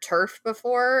the word TERF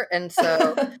before, and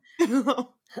so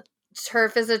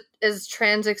TERF is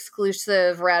trans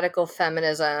exclusive radical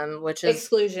feminism, which is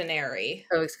exclusionary.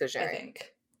 Oh, exclusionary. I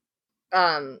think.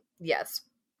 Yes.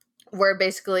 where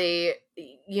basically,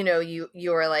 you know, you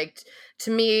were like,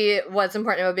 to me, what's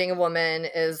important about being a woman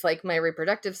is like my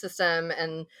reproductive system,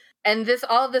 and this,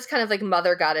 all of this kind of like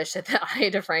mother goddess shit that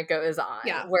Ani DeFranco is on,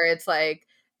 Yeah. where it's like,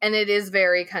 and it is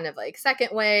very kind of like second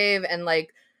wave, and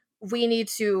like we need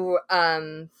to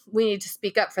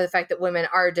speak up for the fact that women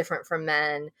are different from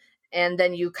men, and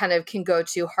then you kind of can go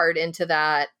too hard into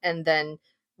that, and then,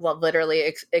 well,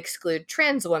 literally exclude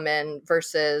trans women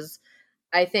versus,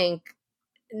 I think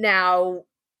now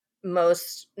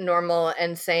most normal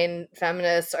and sane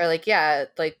feminists are like, yeah,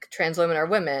 like trans women are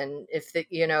women. If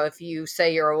you know, if you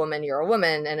say you're a woman,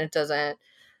 and it doesn't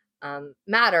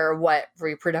matter what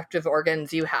reproductive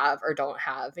organs you have or don't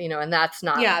have, you know, and that's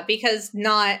not. Yeah, because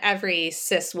not every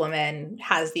cis woman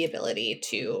has the ability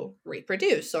to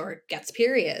reproduce or gets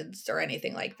periods or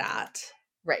anything like that.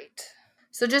 Right.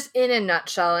 So just in a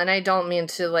nutshell, and I don't mean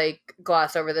to like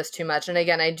gloss over this too much, and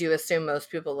again, I do assume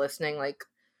most people listening like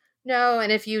no,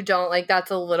 and if you don't, like,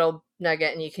 that's a little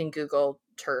nugget, and you can Google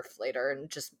TERF later and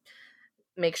just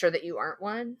make sure that you aren't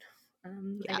one.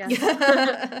 I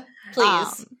guess.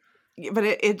 Please. But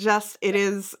it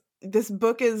is, this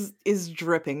book is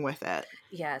dripping with it.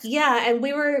 Yes. Yeah, and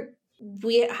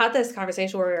we had this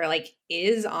conversation where we were like,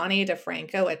 is Ani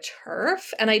DeFranco a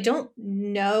TERF? And I don't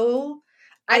know.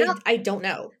 I don't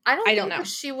know. I don't know. think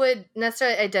she would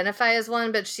necessarily identify as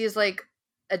one, but she's like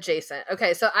adjacent.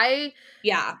 Okay, so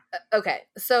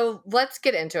so let's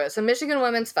get into it. So Michigan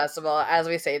Women's Festival, as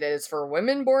we stated, is for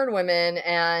women-born women,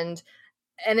 and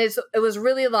it was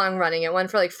really long running. It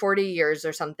went for like 40 years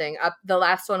or something. The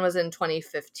last one was in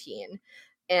 2015.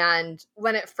 And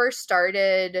when it first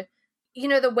started, you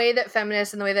know, the way that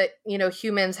feminists and the way that, you know,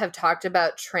 humans have talked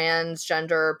about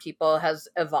transgender people has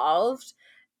evolved.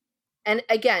 And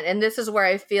again, and this is where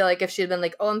I feel like if she'd been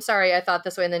like, oh, I'm sorry, I thought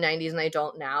this way in the 90s and I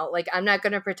don't now. Like, I'm not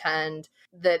going to pretend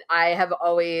that I have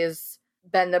always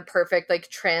been the perfect, like,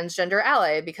 transgender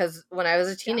ally, because when I was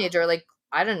a teenager, like,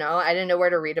 I don't know, I didn't know where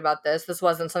to read about this. This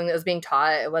wasn't something that was being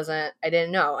taught. I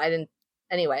didn't know.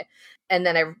 Anyway. And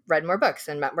then I read more books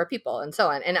and met more people and so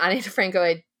on. And Ani DeFranco,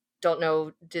 I don't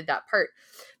know, did that part.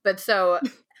 But so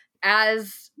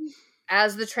as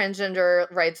the transgender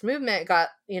rights movement got,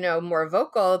 you know, more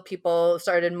vocal, people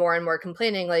started more and more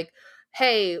complaining, like,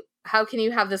 hey, how can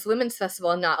you have this women's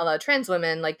festival and not allow trans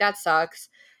women? Like, that sucks.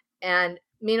 And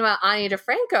meanwhile, Ani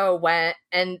DeFranco went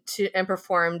and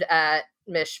performed at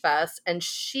Mishfest, and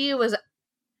she was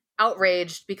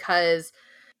outraged because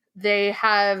they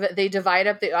divide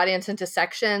up the audience into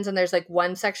sections, and there's like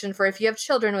one section for if you have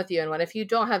children with you and one if you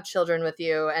don't have children with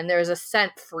you, and there's a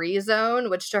scent-free zone,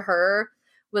 which to her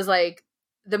was like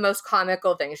the most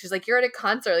comical thing. She's like, you're at a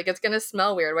concert, like, it's gonna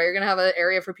smell weird. Why you're gonna have an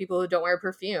area for people who don't wear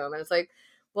perfume? And it's like,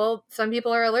 well, some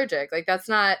people are allergic. Like, that's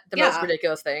not the most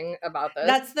ridiculous thing about this.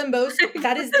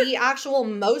 That is the actual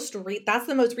that's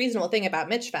the most reasonable thing about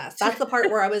Mitchfest. That's the part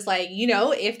where I was like, you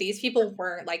know, if these people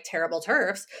weren't like terrible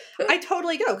TERFs, I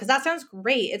totally go, because that sounds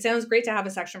great. It sounds great to have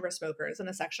a section for smokers and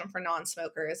a section for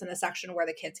non-smokers and a section where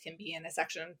the kids can be and a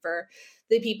section for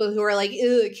the people who are like,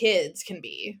 ugh, kids can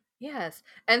be. Yes.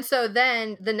 And so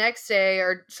then the next day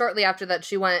or shortly after that,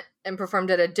 she went and performed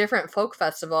at a different folk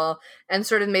festival and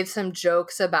sort of made some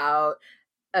jokes about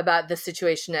the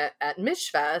situation at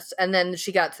Mishfest. And then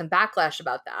she got some backlash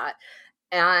about that.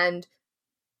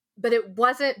 But it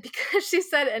wasn't because she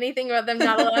said anything about them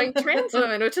not allowing trans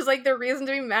women, which is like the reason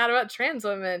to be mad about trans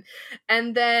women.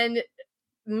 And then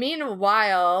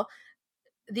meanwhile,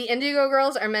 the Indigo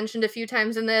Girls are mentioned a few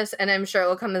times in this, and I'm sure it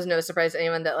will come as no surprise to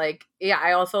anyone that, like, yeah,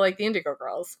 I also like the Indigo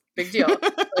Girls. Big deal.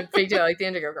 Big deal, like the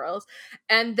Indigo Girls.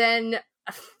 And then,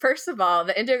 first of all,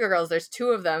 the Indigo Girls, there's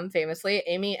two of them, famously,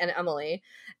 Amy and Emily.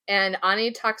 And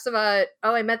Ani talks about,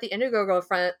 oh, I met the Indigo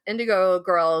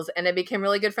Girls, and I became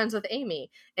really good friends with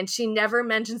Amy. And she never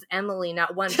mentions Emily,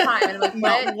 not one time. And I'm like,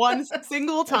 what? Not one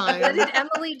single time. What did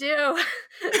Emily do?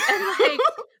 And like,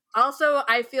 also,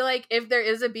 I feel like if there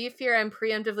is a beef here, I'm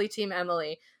preemptively team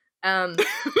Emily. And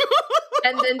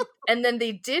then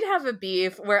they did have a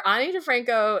beef where Ani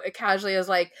DeFranco casually is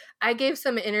like, I gave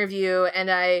some interview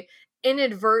and I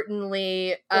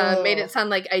inadvertently made it sound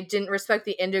like I didn't respect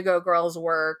the Indigo Girls'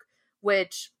 work,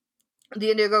 which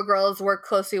the Indigo Girls work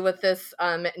closely with this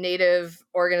native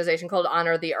organization called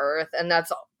Honor the Earth, and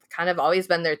that's kind of always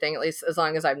been their thing, at least as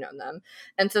long as I've known them.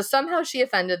 And so somehow she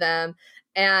offended them,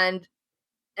 and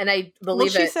I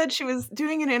believe she said she was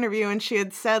doing an interview and she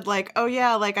had said like, oh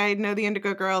yeah, like I know the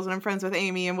Indigo Girls and I'm friends with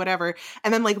Amy and whatever.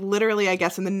 And then like literally, I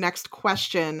guess in the next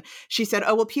question, she said,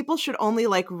 oh, well, people should only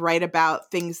like write about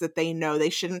things that they know.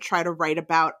 They shouldn't try to write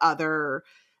about other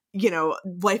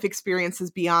life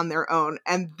experiences beyond their own.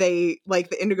 And they, like,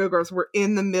 the Indigo Girls were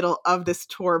in the middle of this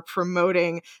tour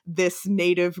promoting this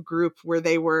Native group where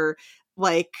they were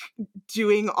like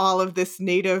doing all of this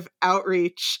Native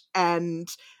outreach, and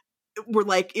were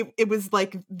like, it was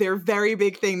like their very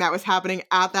big thing that was happening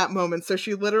at that moment. So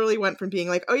she literally went from being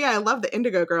like, oh yeah, I love the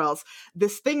Indigo Girls,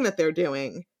 this thing that they're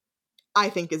doing I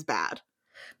think is bad.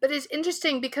 But it's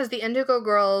interesting because the Indigo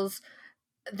Girls,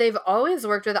 they've always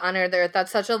worked with Honor there.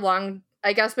 That's such a long,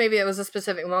 I guess maybe it was a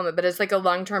specific moment, but it's like a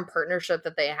long-term partnership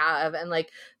that they have. And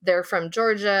like, they're from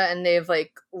Georgia and they've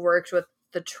like worked with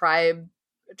the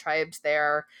tribes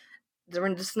there.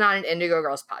 This is not an Indigo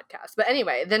Girls podcast. But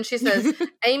anyway, then she says,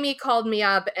 Amy called me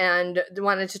up and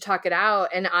wanted to talk it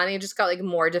out. And Ani just got like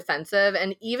more defensive.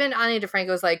 And even Ani DeFranco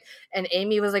was like, and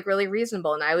Amy was like really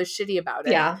reasonable. And I was shitty about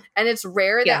it. Yeah. And it's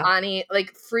rare that Ani,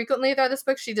 like frequently throughout this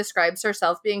book, she describes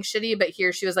herself being shitty. But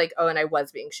here she was like, oh, and I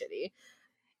was being shitty.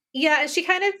 Yeah. And she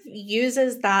kind of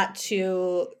uses that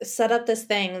to set up this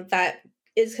thing that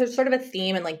is sort of a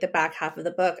theme in like the back half of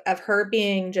the book of her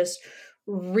being just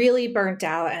really burnt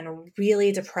out and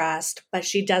really depressed, but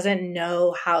she doesn't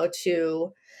know how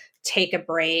to take a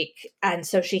break. And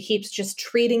so she keeps just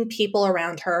treating people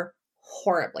around her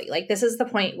horribly. Like, this is the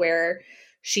point where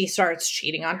she starts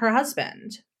cheating on her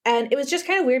husband. And it was just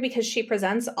kind of weird because she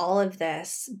presents all of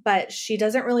this, but she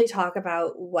doesn't really talk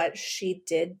about what she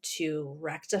did to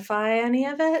rectify any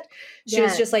of it. She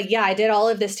was just like, yeah, I did all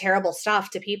of this terrible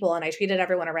stuff to people and I treated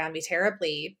everyone around me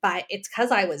terribly, but it's because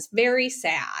I was very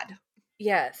sad.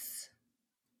 Yes.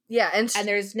 Yeah. And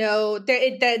there's no,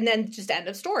 then just end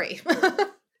of story.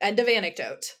 End of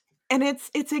anecdote. And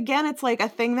it's again, it's like a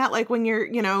thing that like when you're,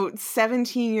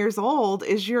 17 years old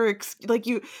is you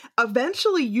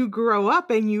eventually you grow up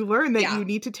and you learn that you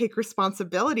need to take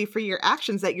responsibility for your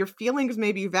actions, that your feelings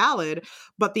may be valid,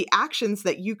 but the actions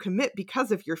that you commit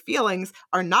because of your feelings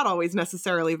are not always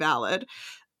necessarily valid.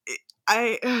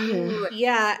 And you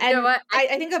know what?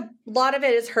 I think a lot of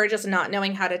it is her just not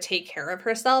knowing how to take care of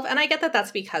herself, and I get that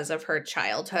that's because of her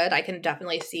childhood. I can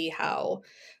definitely see how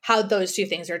those two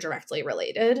things are directly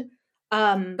related.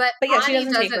 But yeah, she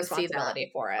doesn't take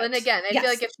responsibility for it. And again, I feel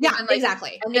like if she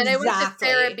exactly. And then I went to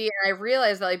therapy and I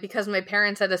realized that like because my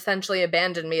parents had essentially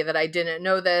abandoned me, that I didn't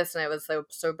know this and I was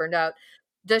so burned out.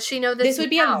 Does she know this? This would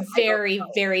be a very,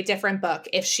 very different book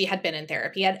if she had been in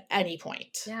therapy at any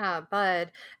point. Yeah,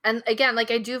 but and again, like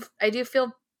I do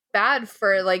feel bad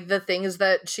for like the things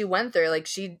that she went through. Like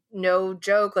she, no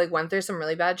joke, like went through some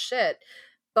really bad shit.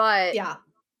 But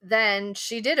then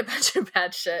she did a bunch of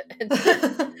bad shit.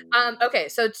 Okay,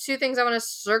 so two things I want to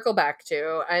circle back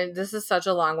to. This is such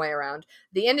a long way around.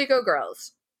 The Indigo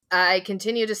Girls. I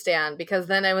continue to stand because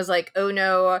then I was like, oh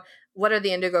no, what are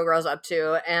the Indigo Girls up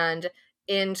to? And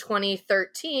in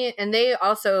 2013, and they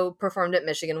also performed at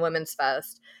Michigan Women's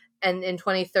Fest. And in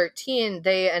 2013,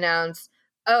 they announced,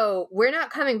 oh, we're not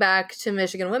coming back to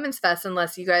Michigan Women's Fest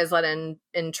unless you guys let in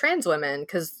trans women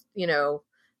because,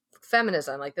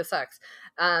 feminism, like this sucks.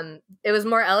 It was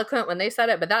more eloquent when they said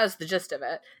it, but that was the gist of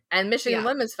it. And Michigan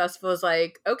Women's Festival was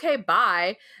like, okay,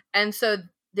 bye. And so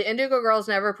the Indigo Girls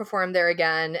never performed there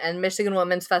again. And Michigan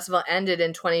Women's Festival ended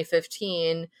in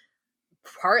 2015,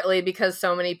 partly because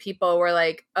so many people were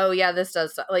like, oh yeah, this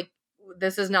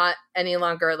is not any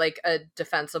longer like a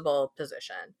defensible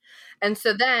position. And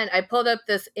so then I pulled up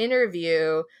this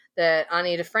interview that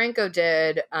Ani DeFranco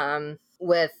did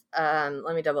with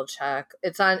let me double check.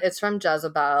 It's from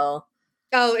Jezebel.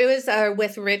 Oh, it was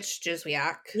with Rich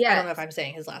Juzwiak. Yeah. I don't know if I'm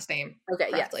saying his last name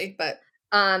correctly, but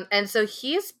and so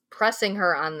he's pressing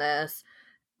her on this,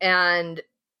 and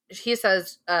he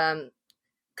says,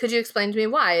 could you explain to me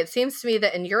why? It seems to me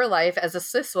that in your life as a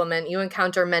cis woman, you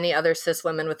encounter many other cis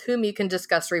women with whom you can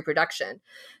discuss reproduction.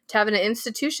 To have an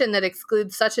institution that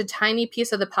excludes such a tiny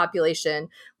piece of the population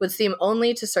would seem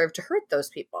only to serve to hurt those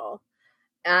people.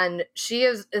 And she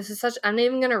is such, I'm not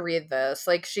even going to read this.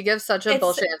 Like, she gives such a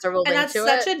bullshit answer. We'll link to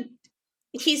it.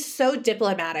 He's so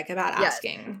diplomatic about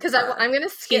asking. Because I'm going to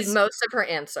skip most of her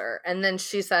answer. And then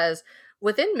she says,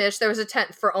 within Mish, there was a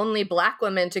tent for only Black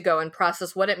women to go and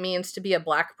process what it means to be a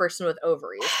Black person with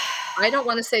ovaries. I don't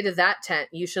want to say to that tent,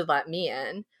 you should let me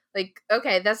in. Like,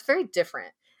 okay, that's very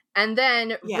different. And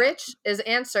then Rich's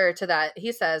answer to that,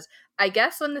 he says, I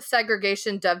guess when the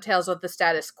segregation dovetails with the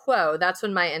status quo, that's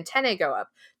when my antennae go up.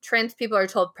 Trans people are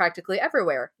told practically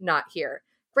everywhere, not here.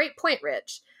 Great point,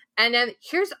 Rich. And then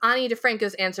here's Ani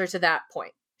DeFranco's answer to that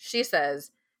point. She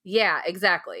says, yeah,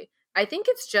 exactly. I think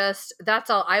it's just, that's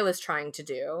all I was trying to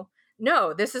do.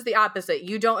 No, this is the opposite.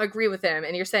 You don't agree with him.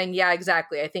 And you're saying, yeah,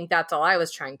 exactly. I think that's all I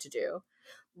was trying to do.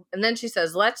 And then she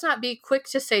says, let's not be quick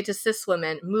to say to cis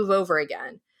women, move over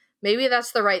again. maybe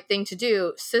that's the right thing to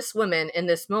do, cis women in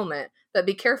this moment, but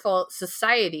be careful,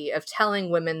 society, of telling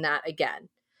women that again.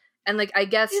 And like, I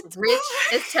guess Rich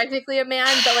is technically a man,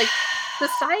 but like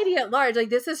society at large, like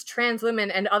this is trans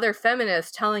women and other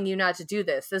feminists telling you not to do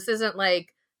this. This isn't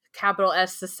like capital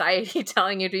S society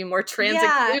telling you to be more trans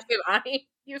inclusive.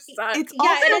 You suck. It's yeah,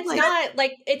 also, and it's not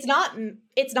like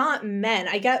it's not men.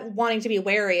 I get wanting to be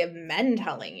wary of men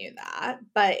telling you that,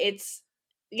 but it's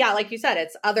like you said,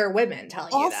 it's other women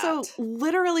telling you that. Also,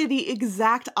 literally the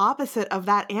exact opposite of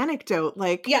that anecdote.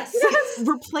 Like, yes.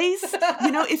 replace,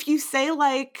 if you say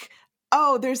like,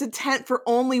 oh, there's a tent for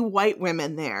only white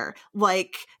women there,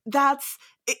 like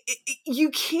you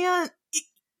can't.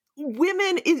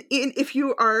 Women if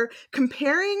you are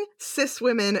comparing cis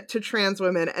women to trans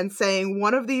women and saying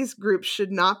one of these groups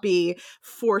should not be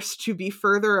forced to be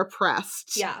further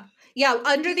oppressed. Yeah,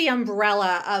 under the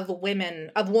umbrella of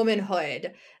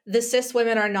womanhood, the cis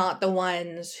women are not the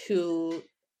ones who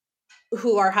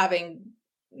are having,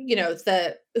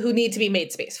 who need to be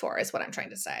made space for, is what I'm trying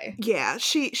to say. Yeah,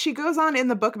 she goes on in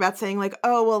the book about saying like,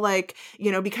 oh, well, like,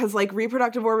 because like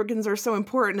reproductive organs are so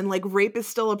important and like rape is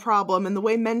still a problem and the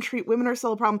way men treat women are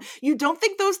still a problem. You don't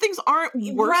think those things aren't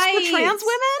worse for trans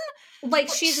women? Like,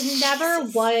 she's never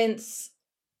once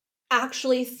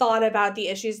actually thought about the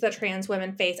issues that trans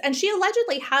women face. And she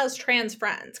allegedly has trans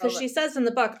friends, because she says in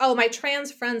the book, oh, my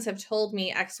trans friends have told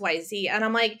me XYZ. And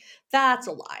I'm like, that's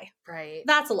a lie. Right.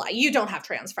 That's a lie. You don't have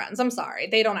trans friends. I'm sorry.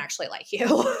 They don't actually like you.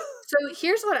 So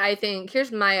here's what I think.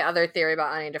 Here's my other theory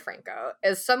about Ani DiFranco.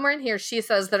 Is somewhere in here she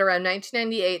says that around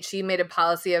 1998 she made a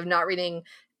policy of not reading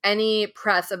any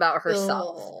press about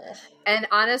herself. Oh. And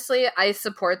honestly, I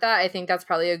support that. I think that's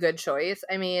probably a good choice.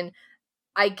 I mean,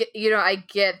 I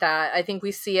get that. I think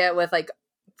we see it with, like,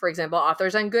 for example,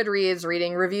 authors on Goodreads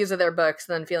reading reviews of their books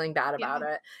and then feeling bad about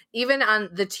it. Even on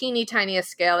the teeny tiniest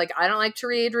scale, like, I don't like to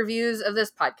read reviews of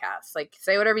this podcast. Like,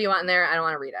 say whatever you want in there. I don't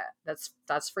want to read it.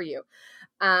 That's for you.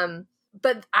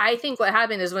 But I think what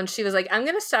happened is when she was like, I'm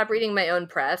going to stop reading my own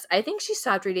press, I think she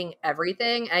stopped reading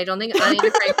everything. I don't think Ani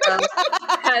DiFranco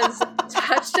has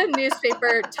touched a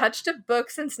newspaper, touched a book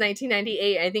since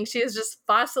 1998. I think she is just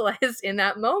fossilized in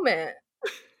that moment.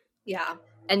 Yeah.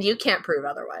 And you can't prove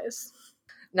otherwise.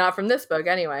 Not from this book,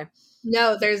 anyway.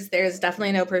 No, there's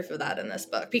definitely no proof of that in this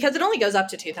book, because it only goes up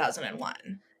to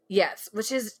 2001. Yes,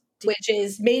 which is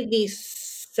made me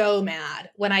so mad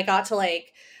when I got to,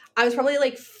 like, I was probably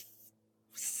like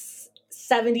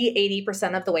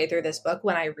 70-80% of the way through this book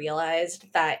when I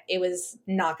realized that it was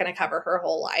not going to cover her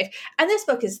whole life. And this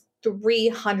book is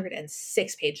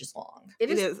 306 pages long.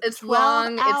 It is. It's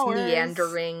long. Hours. It's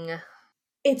meandering.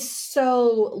 It's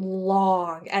so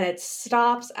long, and it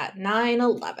stops at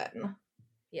 9:11.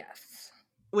 Yes.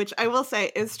 Which I will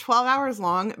say is 12 hours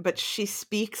long, but she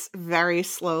speaks very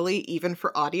slowly, even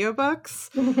for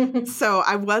audiobooks. So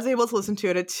I was able to listen to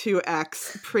it at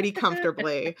 2x pretty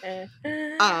comfortably.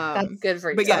 That's good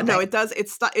for you. But yeah, no, it does. It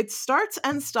starts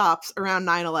and stops around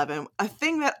 9/11. A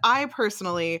thing that I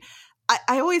personally,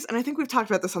 I always, and I think we've talked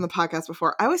about this on the podcast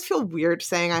before, I always feel weird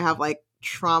saying I have like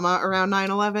trauma around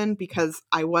 9/11 because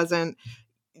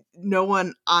no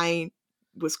one I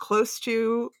was close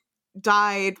to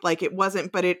died. Like, it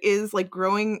wasn't, but it is like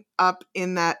growing up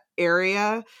in that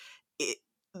area,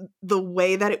 the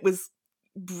way that it was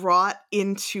brought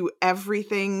into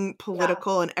everything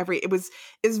political and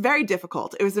is very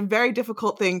difficult. It was a very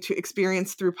difficult thing to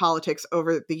experience through politics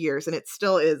over the years, and it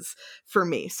still is for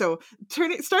me. So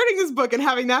starting this book and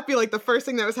having that be like the first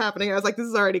thing that was happening, I was like, this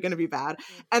is already going to be bad.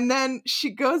 And then she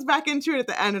goes back into it at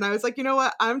the end, and I was like, you know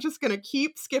what? I'm just going to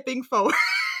keep skipping forward.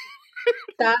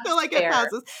 Until like it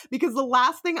passes, because the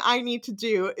last thing I need to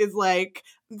do is like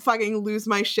fucking lose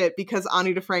my shit because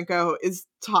Ani DiFranco is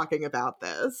talking about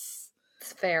this.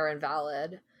 It's fair and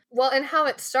valid. Well, and how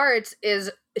it starts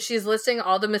is she's listing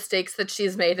all the mistakes that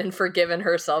she's made and forgiven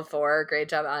herself for. Great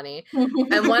job, Ani.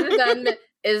 And one of them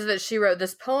is that she wrote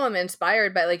this poem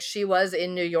inspired by, like, she was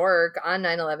in New York on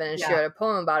 9/11 and she wrote a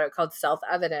poem about it called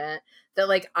Self-Evident that,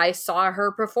 like, I saw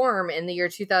her perform in the year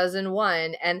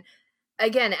 2001. And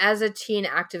again, as a teen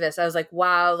activist, I was like,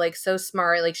 wow, like, so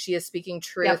smart. Like, she is speaking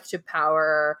truth to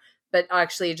power, but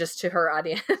actually just to her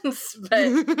audience.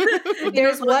 But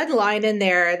there's one line in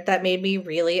there that made me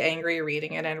really angry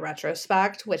reading it in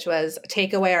retrospect, which was,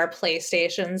 take away our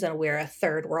PlayStations and we're a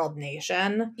third world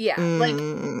nation. Yeah. Like,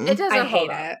 it doesn't I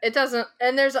hate it. It doesn't.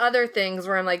 And there's other things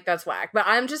where I'm like, that's whack. But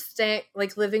I'm just staying,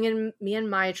 like, living in me and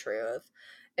my truth.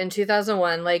 In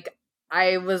 2001, like,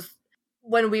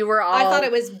 when we were all, I thought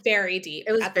it was very deep.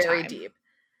 It was very deep.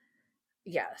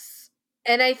 Yes.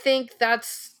 And I think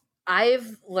that's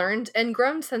I've learned and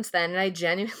grown since then, and I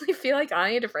genuinely feel like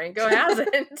Ani DeFranco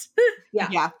hasn't.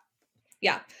 Yeah.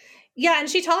 Yeah, and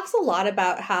she talks a lot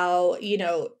about how,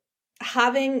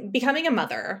 becoming a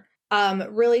mother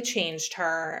really changed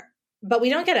her. But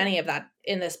we don't get any of that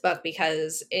in this book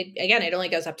because it only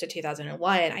goes up to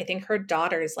 2001. I think her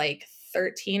daughter's like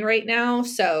 13 right now,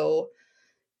 so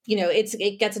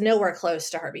it gets nowhere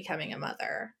close to her becoming a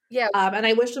mother. Yeah. And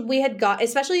I wish we had got,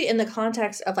 especially in the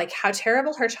context of like how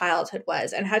terrible her childhood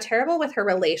was and how terrible with her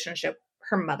relationship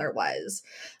her mother was.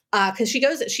 Because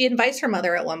she invites her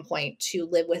mother at one point to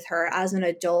live with her as an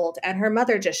adult, and her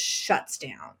mother just shuts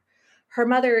down. Her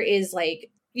mother is like,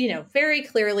 very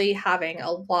clearly having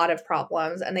a lot of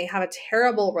problems, and they have a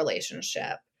terrible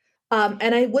relationship.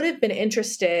 And I would have been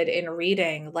interested in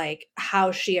reading like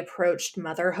how she approached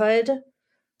motherhood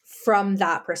from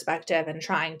that perspective and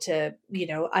trying to,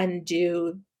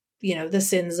 undo, the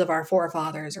sins of our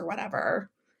forefathers or whatever.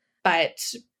 But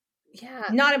yeah,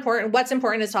 not important. What's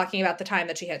important is talking about the time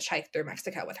that she hitchhiked through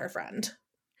Mexico with her friend.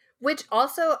 Which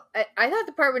also, I thought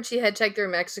the part when she hitchhiked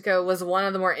through Mexico was one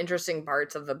of the more interesting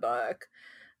parts of the book.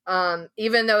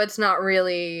 Even though it's not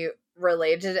really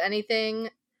related to anything.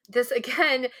 This,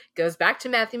 again, goes back to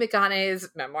Matthew McConaughey's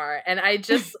memoir. And I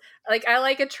just, I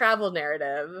like a travel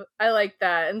narrative. I like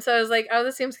that. And so I was like, oh,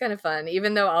 this seems kind of fun.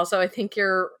 Even though also I think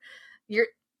you're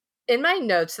in my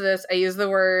notes to this, I use the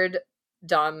word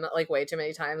dumb like way too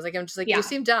many times. Like I'm just like, you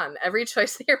seem dumb. Every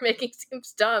choice that you're making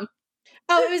seems dumb.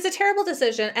 Oh, it was a terrible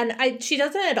decision. And she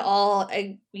doesn't at all,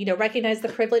 recognize the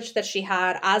privilege that she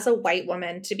had as a white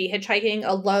woman to be hitchhiking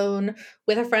alone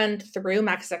with a friend through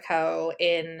Mexico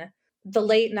in the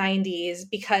late 90s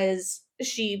because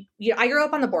I grew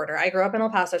up on the border. I grew up in El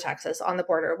Paso, Texas, on the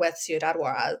border with Ciudad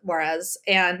Juarez.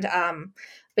 And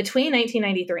between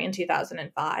 1993 and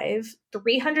 2005,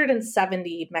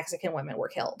 370 Mexican women were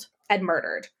killed and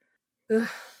murdered. Ugh.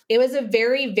 It was a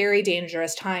very, very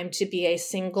dangerous time to be a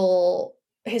single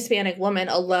Hispanic woman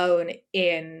alone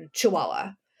in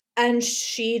Chihuahua. And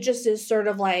she just is sort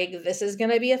of like, this is going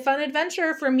to be a fun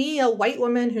adventure for me, a white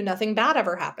woman who nothing bad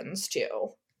ever happens to.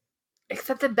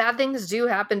 Except that bad things do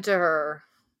happen to her.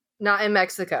 Not in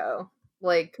Mexico.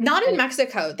 Not in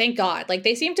Mexico, thank God.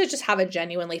 They seem to just have a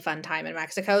genuinely fun time in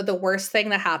Mexico. The worst thing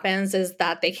that happens is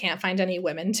that they can't find any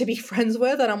women to be friends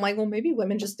with. And I'm like, well, maybe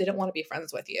women just didn't want to be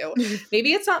friends with you.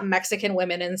 Maybe it's not Mexican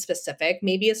women in specific.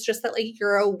 Maybe it's just that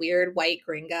you're a weird white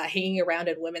gringa hanging around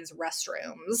in women's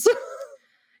restrooms.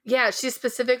 Yeah, she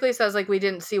specifically says, we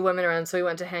didn't see women around, so we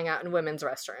went to hang out in women's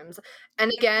restrooms.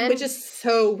 And again... Which is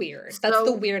so weird. That's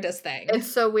the weirdest thing.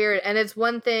 It's so weird. And it's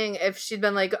one thing if she'd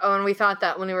been like, oh, and we thought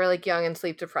that when we were, young and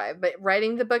sleep-deprived. But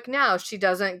writing the book now, she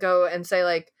doesn't go and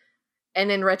say,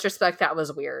 and in retrospect, that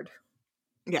was weird.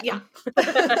 Yeah.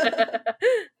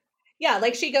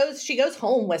 Yeah, she goes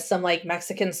home with some,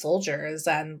 Mexican soldiers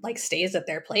and, stays at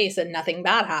their place and nothing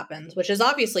bad happens, which is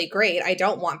obviously great. I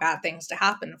don't want bad things to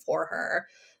happen for her.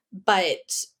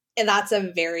 But that's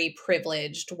a very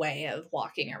privileged way of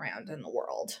walking around in the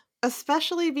world.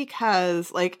 Especially because,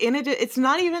 it's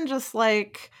not even just,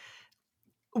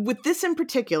 with this in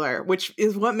particular, which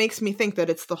is what makes me think that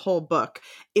it's the whole book,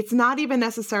 it's not even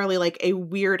necessarily, a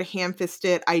weird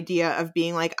ham-fisted idea of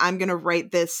being I'm going to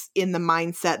write this in the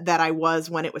mindset that I was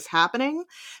when it was happening.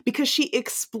 Because she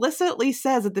explicitly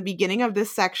says at the beginning of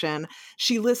this section,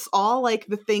 she lists all,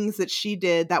 the things that she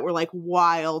did that were,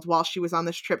 wild while she was on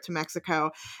this trip to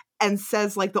Mexico, and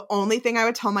says, the only thing I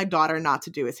would tell my daughter not to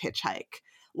do is hitchhike.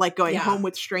 Going home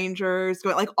with strangers,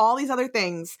 going, all these other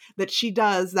things that she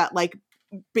does that,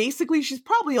 basically she's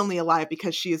probably only alive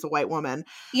because she is a white woman.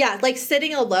 Yeah,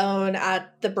 sitting alone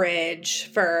at the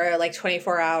bridge for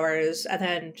 24 hours and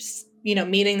then just,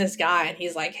 meeting this guy and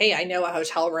he's like, hey, I know a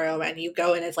hotel room, and you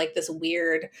go and it's this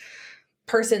weird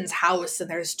person's house and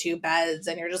there's 2 beds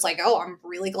and you're just like, oh, I'm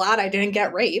really glad I didn't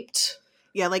get raped.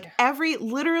 Yeah,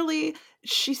 literally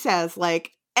she says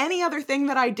any other thing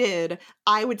that I did,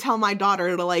 I would tell my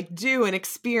daughter to do and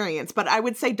experience, but I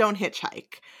would say don't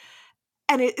hitchhike.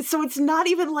 And so it's not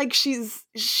even she's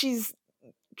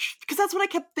because that's what I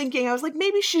kept thinking. I was like,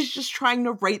 maybe she's just trying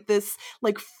to write this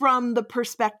from the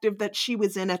perspective that she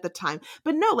was in at the time.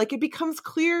 But no, it becomes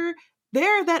clear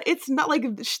there that it's not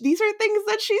these are things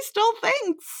that she still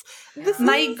thinks.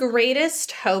 My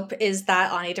greatest hope is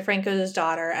that Ani DeFranco's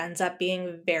daughter ends up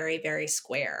being very, very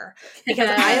square, because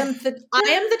I am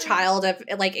the child of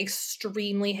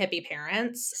extremely hippie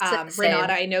parents.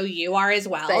 Renata, I know you are as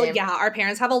well. Same. Yeah, our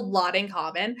parents have a lot in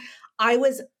common. I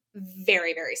was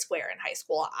very, very square in high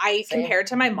school. Compared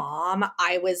to my mom,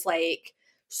 I was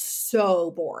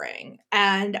so boring.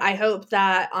 And I hope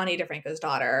that Ani DeFranco's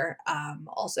daughter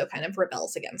also kind of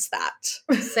rebels against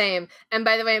that. Same. And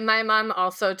by the way, my mom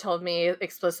also told me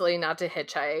explicitly not to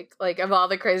hitchhike. Like, of all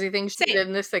the crazy things she did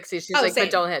in the 60s, she's like, same.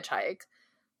 but don't hitchhike.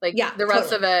 Like, Yeah, the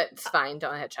rest totally. of it's fine.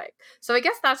 Don't hitchhike. So I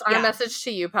guess that's our message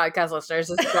to you, podcast listeners,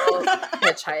 is don't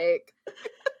hitchhike.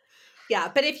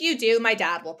 Yeah, but if you do, my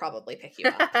dad will probably pick you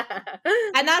up.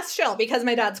 And that's chill because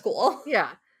my dad's cool.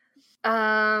 Yeah.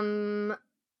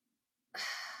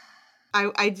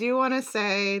 I do want to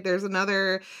say there's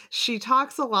another, she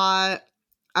talks a lot.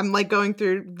 I'm like going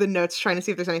through the notes trying to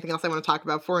see if there's anything else I want to talk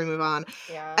about before we move on.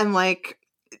 Yeah. And like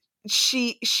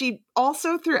she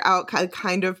also throughout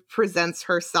kind of presents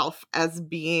herself as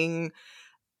being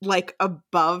like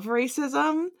above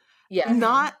racism. Yeah.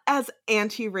 Not as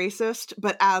anti-racist,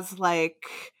 but as like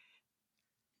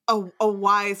a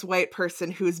wise white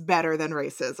person who's better than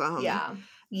racism. Yeah.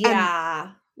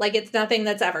 Yeah. Like it's nothing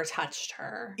that's ever touched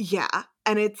her. Yeah.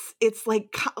 And it's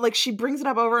like she brings it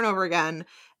up over and over again.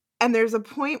 And there's a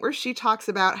point where she talks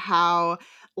about how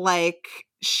like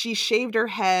she shaved her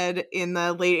head in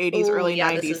the late 80s, early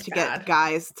 90s to get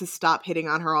guys to stop hitting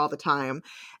on her all the time.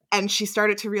 And she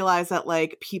started to realize that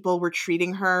like people were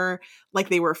treating her like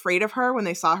they were afraid of her when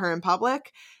they saw her in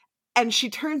public. And she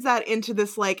turns that into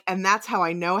this like, and that's how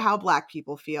I know how Black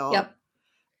people feel. Yep.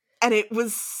 And it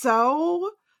was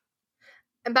so...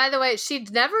 And by the way, she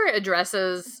never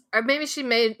addresses, or maybe she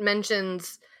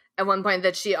mentions at one point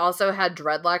that she also had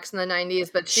dreadlocks in the 90s,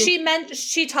 but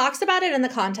she talks about it in the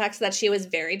context that she was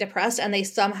very depressed and they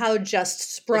somehow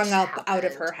just sprung up out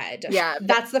of her head. Yeah.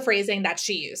 That's the phrasing that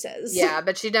she uses. Yeah,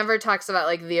 but she never talks about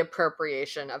like the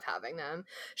appropriation of having them.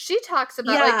 She talks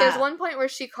about like there's one point where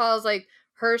she calls like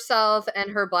herself and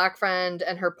her Black friend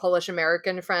and her Polish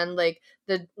American friend like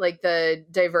the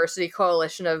diversity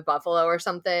coalition of Buffalo or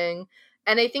something.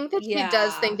 And I think that she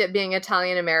does think that being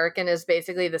Italian American is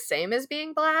basically the same as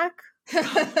being Black.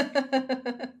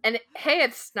 And hey,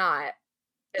 it's not.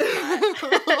 It's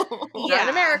not. Not in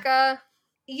America.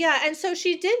 Yeah, and so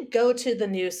she did go to the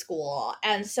New School.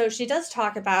 And so she does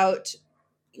talk about,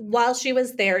 while she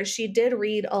was there, she did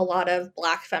read a lot of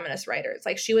Black feminist writers.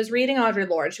 Like she was reading Audre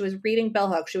Lorde, she was reading Bell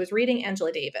Hooks, she was reading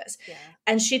Angela Davis. Yeah.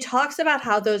 And she talks about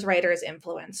how those writers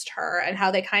influenced her and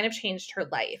how they kind of changed her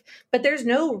life. But there's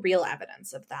no real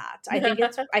evidence of that.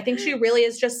 I think she really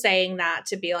is just saying that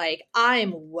to be like,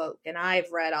 I'm woke and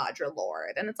I've read Audre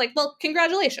Lorde. And it's like, well,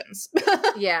 congratulations.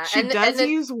 Yeah. She does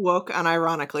use woke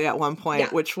unironically at one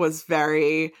point, which was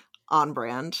very on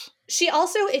brand. She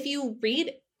also, if you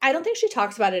read, I don't think she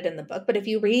talks about it in the book, but if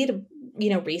you read,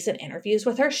 recent interviews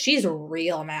with her, she's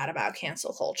real mad about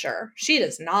cancel culture. She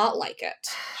does not like it.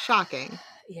 Shocking.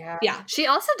 Yeah. Yeah. She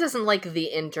also doesn't like the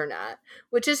internet,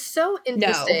 which is so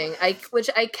interesting. No. Which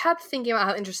I kept thinking about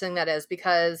how interesting that is,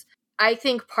 because I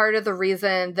think part of the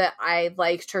reason that I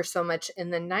liked her so much in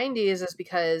the 90s is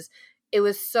because it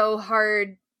was so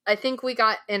hard. I think we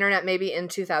got internet maybe in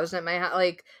 2000 at my house.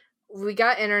 Like we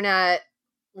got internet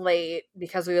late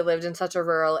because we lived in such a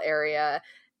rural area,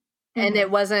 and it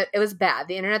was bad.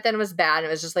 The internet then was bad, and it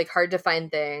was just like hard to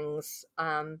find things.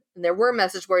 And there were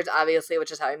message boards, obviously, which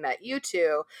is how I met you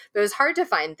two, but it was hard to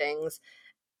find things.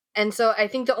 And so I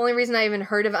think the only reason I even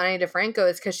heard of Ani DeFranco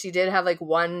is because she did have like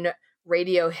one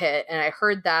radio hit, and I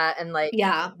heard that and like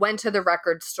went to the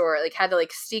record store, like had to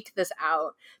like seek this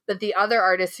out. But the other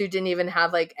artists who didn't even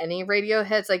have like any radio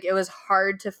hits, like it was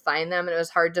hard to find them, and it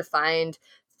was hard to find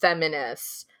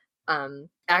feminist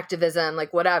activism,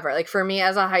 like whatever. Like for me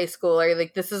as a high schooler,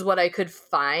 like this is what I could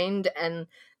find, and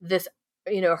this,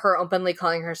 her openly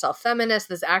calling herself feminist,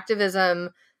 this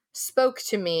activism spoke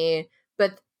to me,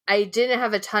 but I didn't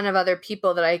have a ton of other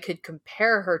people that I could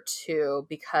compare her to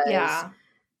because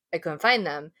I couldn't find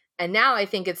them. And now I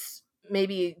think it's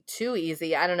maybe too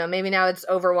easy. I don't know. Maybe now it's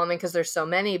overwhelming because there's so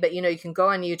many, but you can go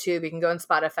on YouTube, you can go on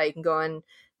Spotify, you can go on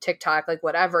TikTok, like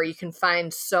whatever. You can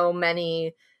find so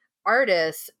many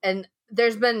artists. And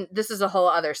this is a whole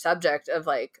other subject of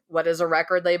like, what does a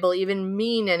record label even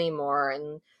mean anymore?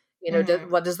 And,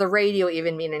 what does the radio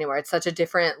even mean anymore? It's such a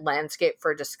different landscape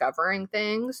for discovering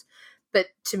things. But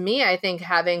to me, I think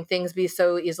having things be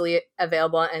so easily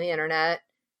available on the internet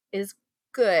is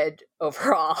good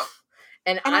overall.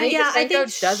 And Ani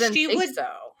DeFranco doesn't think so.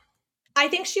 I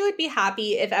think she would be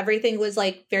happy if everything was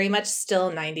like very much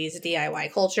still 90s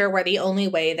DIY culture, where the only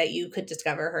way that you could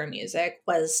discover her music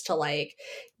was to like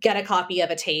get a copy of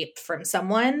a tape from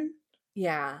someone.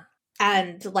 Yeah.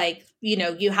 And like, you know,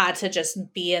 you had to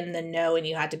just be in the know and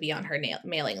you had to be on her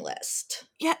mailing list.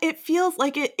 Yeah, it feels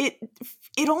like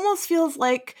it almost feels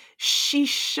like she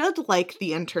should like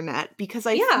the internet, because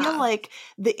I feel like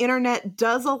the internet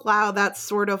does allow that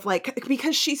sort of like,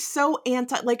 because she's so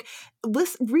like,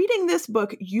 reading this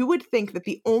book, you would think that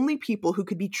the only people who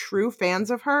could be true fans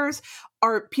of hers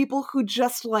are people who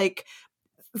just like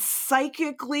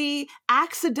psychically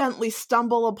accidentally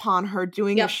stumble upon her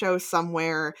doing a show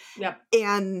somewhere.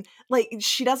 And like,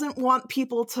 she doesn't want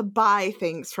people to buy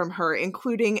things from her,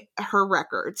 including her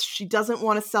records. She doesn't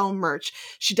want to sell merch.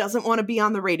 She doesn't want to be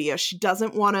on the radio. She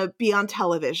doesn't want to be on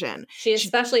television. She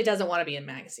especially doesn't want to be in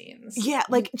magazines. Yeah,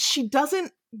 like, she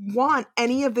doesn't want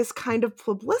any of this kind of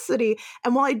publicity.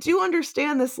 And while I do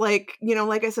understand this, like, you know,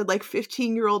 like I said, like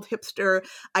 15-year-old hipster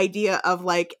idea of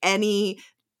like, any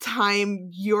time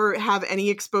you have any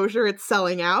exposure, it's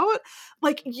selling out.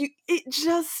 Like,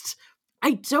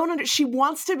 I don't she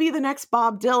wants to be the next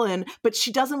Bob Dylan, but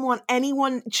she doesn't want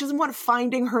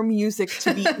finding her music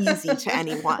to be easy to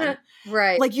anyone.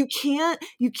 Right. Like, you can't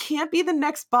be the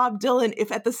next Bob Dylan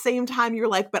if at the same time you're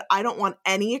like, but I don't want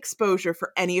any exposure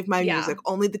for any of my music.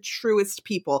 Only the truest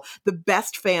people, the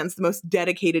best fans, the most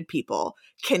dedicated people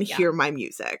can hear my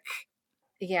music.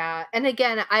 Yeah. And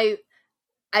again,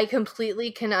 I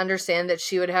completely can understand that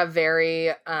she would have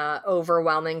very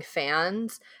overwhelming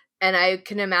fans. And I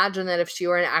can imagine that if she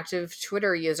were an active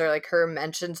Twitter user, like, her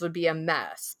mentions would be a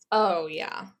mess. Oh,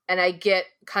 yeah. And I get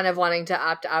kind of wanting to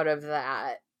opt out of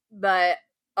that. But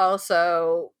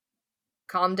also,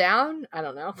 calm down? I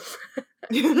don't know.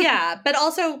 Yeah, but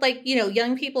also, like, you know,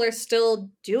 young people are still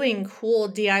doing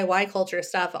cool DIY culture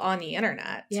stuff on the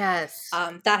internet. Yes.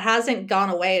 That hasn't gone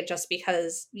away just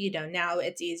because, you know, now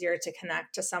it's easier to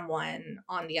connect to someone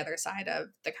on the other side of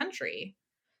the country.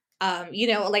 You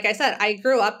know, like I said, I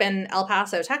grew up in El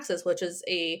Paso, Texas, which is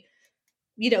a,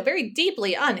 you know, very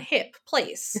deeply unhip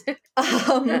place.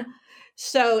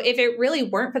 So if it really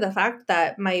weren't for the fact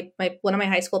that my one of my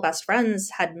high school best friends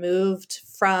had moved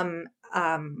from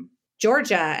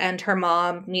Georgia, and her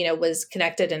mom, you know, was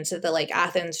connected into the like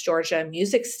Athens, Georgia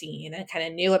music scene and kind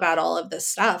of knew about all of this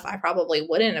stuff, I probably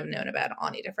wouldn't have known about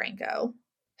Ani DiFranco.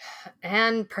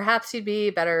 And perhaps you'd be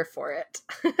better for it.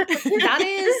 That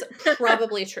is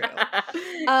probably true.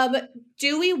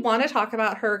 Do we want to talk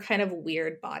about her kind of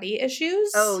weird body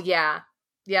issues? Oh, yeah.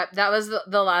 Yep. That was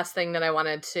the last thing that I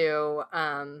wanted to...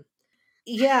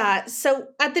 Yeah. So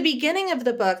at the beginning of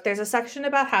the book, there's a section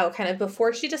about how kind of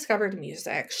before she discovered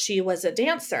music, she was a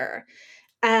dancer.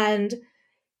 And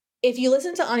if you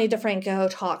listen to Ani DiFranco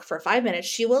talk for 5 minutes,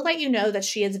 she will let you know that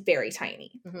she is very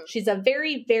tiny. Mm-hmm. She's a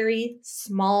very, very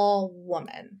small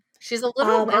woman. She's a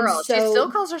little girl. So, she still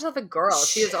calls herself a girl.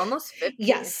 She is almost 50.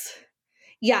 Yes.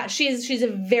 Yeah, she's a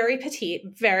very petite,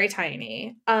 very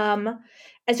tiny. And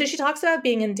so she talks about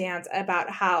being in dance,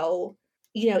 about how,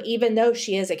 you know, even though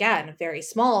she is, again, very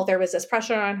small, there was this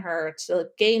pressure on her to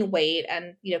gain weight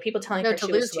and, you know, people telling her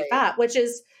she was too fat, which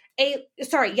is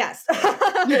yes.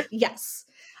 Yes.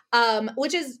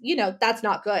 Which is, you know, that's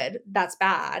not good. That's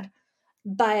bad.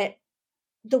 But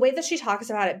the way that she talks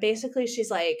about it, basically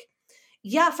she's like,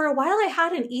 yeah, for a while I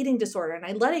had an eating disorder and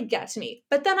I let it get to me.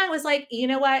 But then I was like, you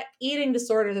know what? Eating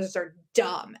disorders are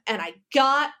dumb. And I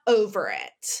got over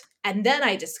it. And then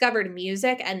I discovered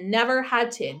music and never had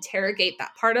to interrogate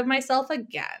that part of myself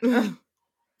again.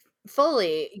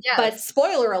 Fully, yes. But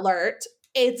spoiler alert,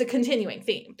 it's a continuing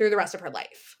theme through the rest of her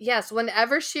life. Yes,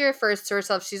 whenever she refers to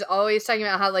herself, she's always talking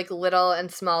about how, like, little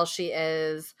and small she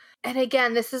is. And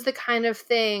again, this is the kind of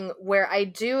thing where I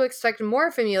do expect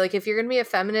more from you. Like, if you're going to be a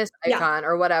feminist icon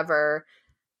or whatever,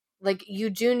 like,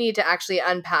 you do need to actually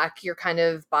unpack your kind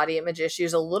of body image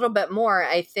issues a little bit more,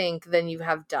 I think, than you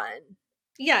have done.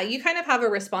 Yeah, you kind of have a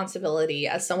responsibility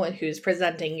as someone who's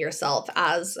presenting yourself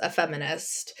as a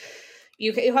feminist.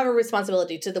 You have a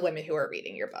responsibility to the women who are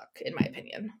reading your book, in my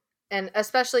opinion. And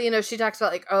especially, you know, she talks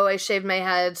about like, oh, I shaved my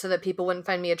head so that people wouldn't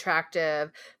find me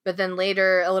attractive. But then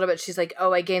later a little bit, she's like,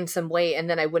 oh, I gained some weight and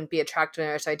then I wouldn't be attractive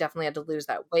anymore. So I definitely had to lose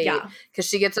that weight. Yeah. Because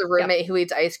she gets a roommate who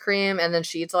eats ice cream and then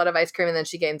she eats a lot of ice cream and then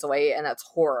she gains weight. And that's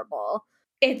horrible.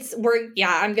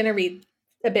 I'm going to read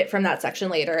a bit from that section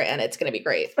later and it's going to be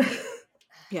great.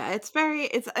 Yeah, it's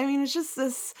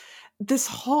just this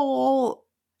whole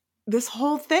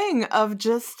thing of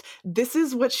just, this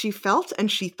is what she felt and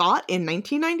she thought in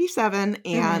 1997,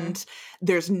 and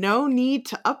there's no need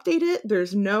to update it.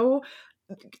 There's no,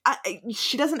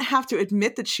 she doesn't have to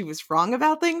admit that she was wrong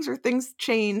about things or things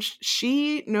changed.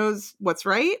 She knows what's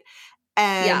right.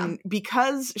 And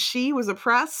because she was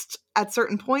oppressed at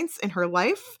certain points in her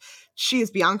life, she is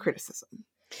beyond criticism.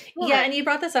 Yeah, and you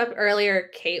brought this up earlier,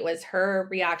 Kate, was her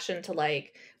reaction to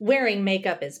like wearing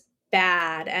makeup is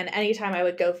bad. And anytime I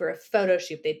would go for a photo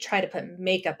shoot, they'd try to put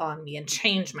makeup on me and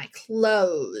change my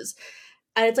clothes.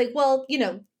 And it's like, well,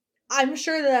 I'm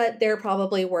sure that there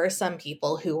probably were some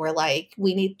people who were like,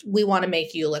 we want to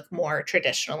make you look more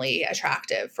traditionally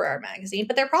attractive for our magazine.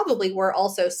 But there probably were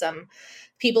also some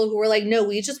people who were like, no,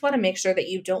 we just want to make sure that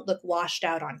you don't look washed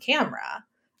out on camera.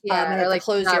 Yeah, And or that like the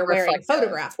clothes not you're wearing reflective.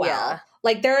 photograph well. Yeah.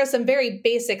 Like there are some very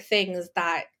basic things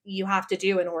that you have to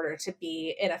do in order to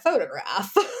be in a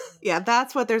photograph. Yeah,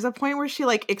 that's what, there's a point where she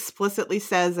like explicitly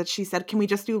says that she said, can we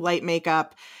just do light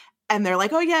makeup? And they're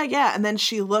like, oh, yeah, yeah. And then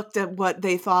she looked at what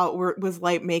they thought was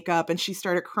light makeup and she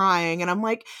started crying. And I'm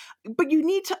like, but you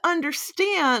need to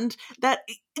understand that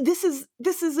this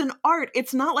is an art.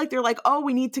 It's not like they're like, oh,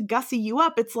 we need to gussy you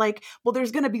up. It's like, well,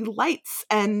 there's going to be lights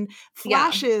and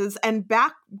flashes and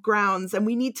backgrounds. And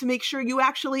we need to make sure you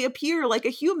actually appear like a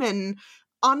human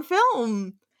on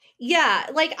film. Yeah,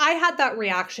 like I had that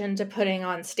reaction to putting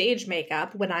on stage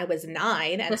makeup when I was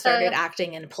 9 and started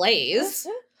acting in plays.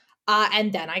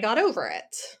 And then I got over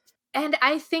it. And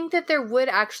I think that there would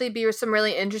actually be some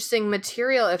really interesting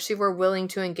material if she were willing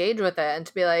to engage with it and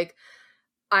to be like,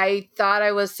 I thought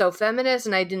I was so feminist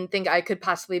and I didn't think I could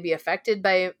possibly be affected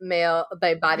by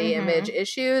body image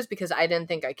issues because I didn't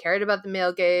think I cared about the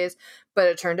male gaze, but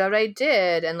it turned out I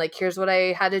did. And like, here's what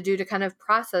I had to do to kind of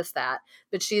process that.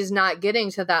 But she's not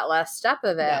getting to that last step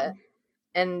of it.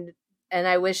 No. And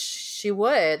I wish she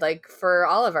would, like, for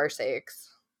all of our sakes.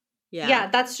 Yeah,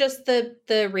 that's just the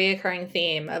reoccurring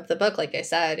theme of the book, like I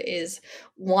said, is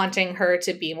wanting her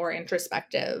to be more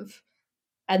introspective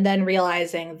and then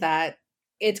realizing that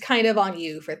it's kind of on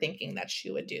you for thinking that she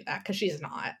would do that because she's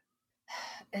not.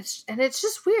 It's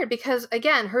just weird because,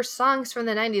 again, her songs from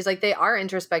the 90s, like, they are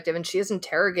introspective and she is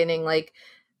interrogating, like,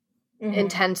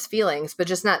 intense feelings, but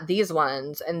just not these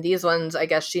ones. And these ones, I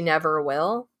guess she never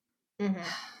will. I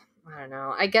don't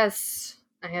know. I guess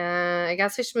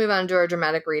we should move on to our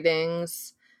dramatic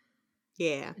readings.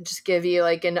 Yeah. And just give you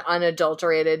like an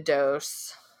unadulterated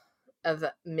dose of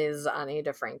Ms. Ani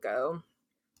DiFranco.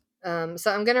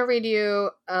 So I'm going to read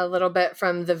you a little bit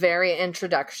from the very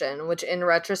introduction, which in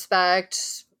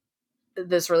retrospect,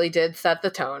 this really did set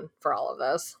the tone for all of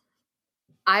this.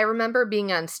 I remember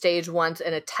being on stage once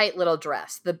in a tight little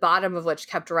dress, the bottom of which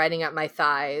kept riding up my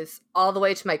thighs, all the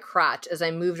way to my crotch as I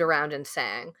moved around and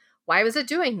sang. Why was it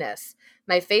doing this?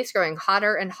 My face growing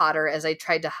hotter and hotter as I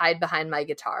tried to hide behind my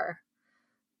guitar.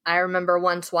 I remember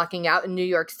once walking out in New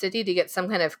York City to get some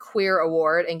kind of queer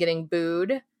award and getting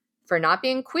booed for not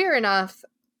being queer enough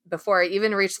before I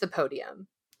even reached the podium.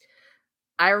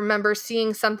 I remember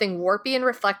seeing something warpy and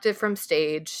reflective from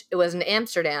stage. It was in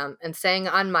Amsterdam and saying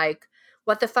on mic,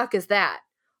 "What the fuck is that?"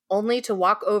 Only to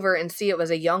walk over and see it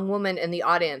was a young woman in the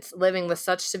audience living with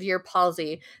such severe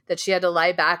palsy that she had to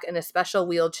lie back in a special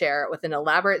wheelchair with an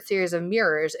elaborate series of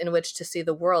mirrors in which to see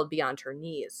the world beyond her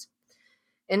knees.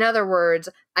 In other words,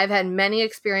 I've had many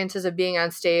experiences of being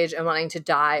on stage and wanting to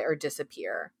die or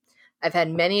disappear. I've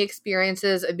had many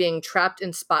experiences of being trapped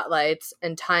in spotlights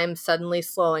and time suddenly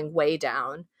slowing way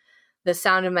down. The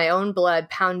sound of my own blood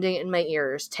pounding in my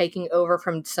ears, taking over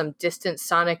from some distant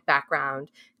sonic background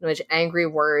in which angry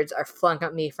words are flung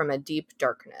at me from a deep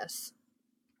darkness.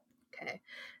 Okay.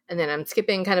 And then I'm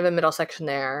skipping kind of a middle section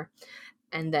there.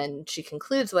 And then she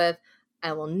concludes with,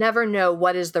 I will never know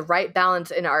what is the right balance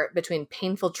in art between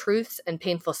painful truths and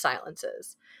painful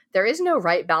silences. There is no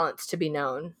right balance to be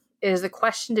known. It is a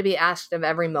question to be asked of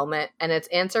every moment, and its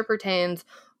answer pertains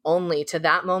only to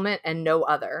that moment and no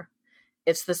other.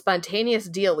 It's the spontaneous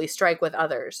deal we strike with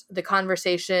others, the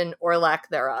conversation or lack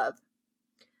thereof.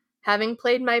 Having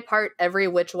played my part every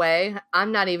which way,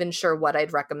 I'm not even sure what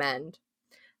I'd recommend.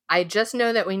 I just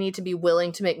know that we need to be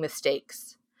willing to make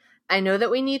mistakes. I know that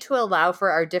we need to allow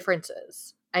for our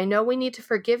differences. I know we need to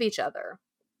forgive each other.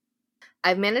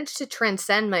 I've managed to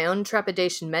transcend my own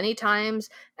trepidation many times,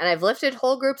 and I've lifted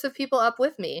whole groups of people up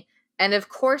with me, and of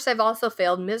course I've also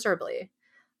failed miserably.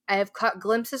 I have caught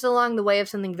glimpses along the way of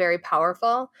something very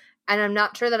powerful, and I'm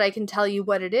not sure that I can tell you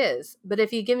what it is, but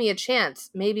if you give me a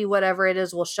chance, maybe whatever it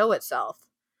is will show itself.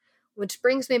 Which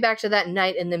brings me back to that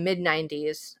night in the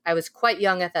mid-90s. I was quite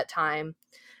young at that time,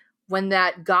 when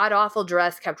that god-awful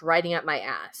dress kept riding up my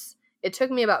ass. It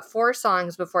took me about 4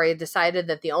 songs before I decided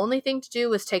that the only thing to do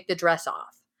was take the dress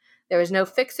off. There was no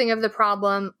fixing of the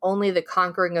problem, only the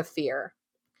conquering of fear.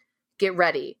 Get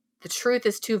ready. The truth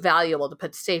is too valuable to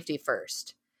put safety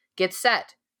first. Get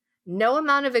set. No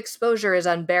amount of exposure is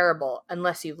unbearable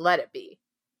unless you let it be.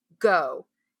 Go.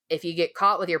 If you get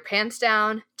caught with your pants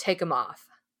down, take them off.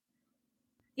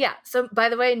 Yeah, so by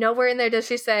the way, nowhere in there does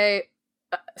she say,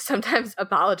 Sometimes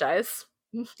apologize.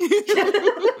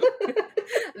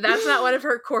 That's not one of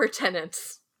her core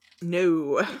tenets.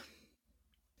 No.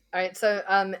 All right, so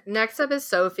next up is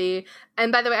Sophie.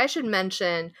 And by the way, I should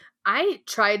mention, I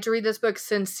tried to read this book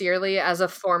sincerely as a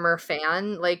former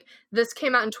fan. Like, this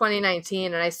came out in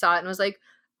 2019, and I saw it and was like,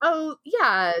 oh,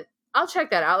 yeah, I'll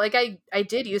check that out. Like, I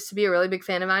did used to be a really big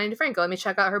fan of Ani DiFranco. Let me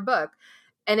check out her book.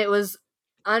 And it was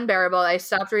unbearable. I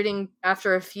stopped reading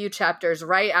after a few chapters,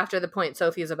 right after the point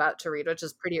Sophie's about to read, which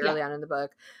is pretty early on in the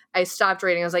book. I stopped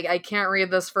reading. I was like, I can't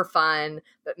read this for fun,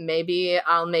 but maybe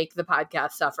I'll make the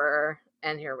podcast suffer.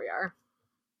 And here we are.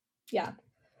 Yeah.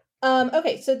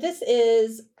 Okay, so this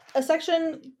is a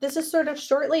section, this is sort of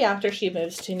shortly after she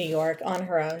moves to New York on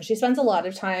her own. She spends a lot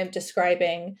of time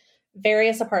describing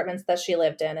various apartments that she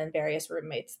lived in and various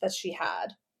roommates that she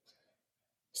had.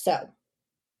 So,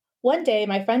 one day,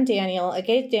 my friend Daniel, a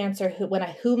gay dancer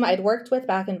whom I'd worked with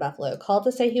back in Buffalo, called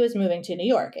to say he was moving to New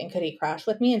York and could he crash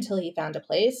with me until he found a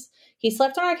place. He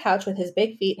slept on our couch with his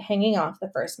big feet hanging off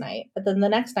the first night, but then the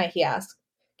next night he asked,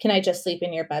 "Can I just sleep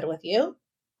in your bed with you?"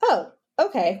 "Oh,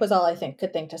 okay," was all I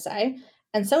could think to say.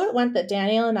 And so it went that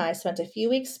Daniel and I spent a few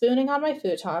weeks spooning on my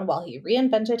futon while he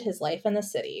reinvented his life in the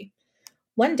city.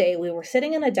 One day we were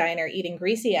sitting in a diner eating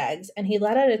greasy eggs, and he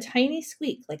let out a tiny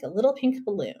squeak like a little pink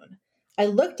balloon. I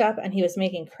looked up and he was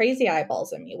making crazy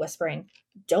eyeballs at me, whispering,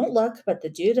 "Don't look, but the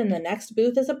dude in the next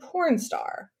booth is a porn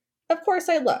star." Of course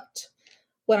I looked.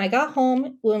 When we got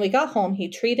home, he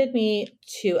treated me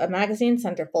to a magazine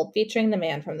centerfold featuring the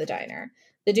man from the diner.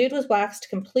 The dude was waxed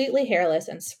completely hairless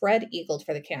and spread-eagled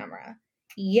for the camera.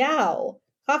 "Yow!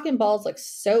 Cock and balls look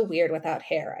so weird without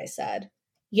hair," I said.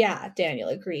 "Yeah," Daniel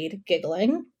agreed,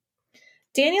 giggling.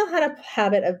 Daniel had a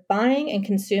habit of buying and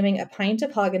consuming a pint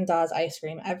of Haagen-Dazs ice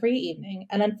cream every evening,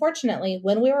 and unfortunately,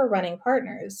 when we were running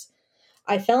partners,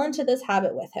 I fell into this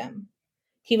habit with him.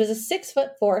 He was a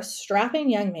 6'4" strapping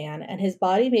young man, and his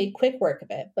body made quick work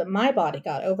of it, but my body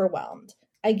got overwhelmed.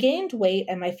 I gained weight,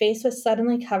 and my face was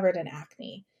suddenly covered in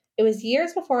acne. It was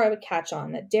years before I would catch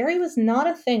on that dairy was not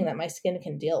a thing that my skin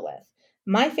can deal with.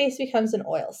 My face becomes an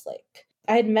oil slick.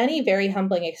 I had many very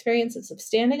humbling experiences of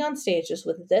standing on stages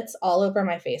with zits all over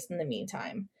my face in the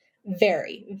meantime.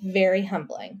 Very, very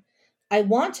humbling. I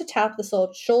want to tap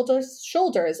the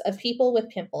shoulders of people with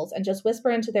pimples and just whisper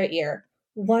into their ear,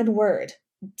 one word,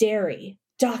 dairy.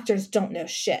 Doctors don't know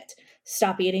shit.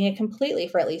 Stop eating it completely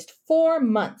for at least 4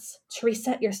 months to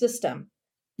reset your system.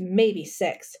 Maybe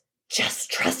 6.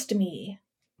 Just trust me.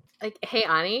 Like, hey,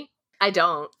 Ani, I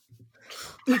don't.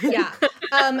 Yeah.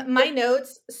 My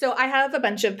notes. So I have a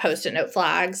bunch of Post-it note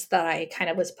flags that I kind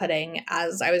of was putting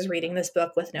as I was reading this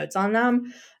book with notes on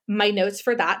them. My notes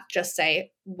for that just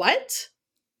say, what?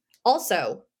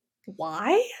 Also,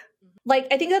 why? Like,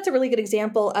 I think that's a really good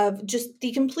example of just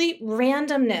the complete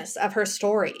randomness of her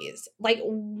stories. Like,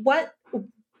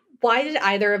 why did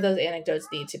either of those anecdotes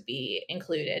need to be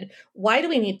included? Why do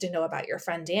we need to know about your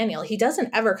friend Daniel? He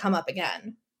doesn't ever come up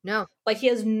again. No. Like, he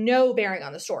has no bearing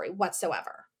on the story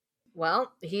whatsoever.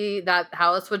 Well,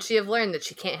 how else would she have learned that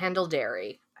she can't handle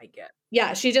dairy? I get.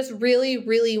 Yeah, she just really,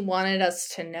 really wanted us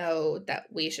to know that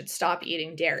we should stop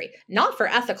eating dairy. Not for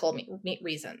ethical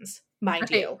reasons, mind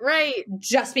you. Right.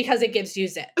 Just because it gives you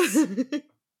zits.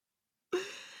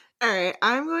 All right,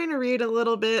 I'm going to read a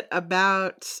little bit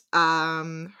about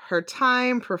her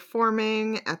time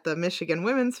performing at the Michigan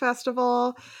Women's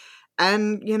Festival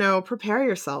and, prepare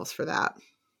yourselves for that.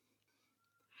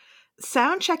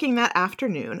 Sound checking that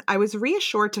afternoon, I was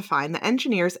reassured to find the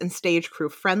engineers and stage crew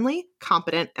friendly,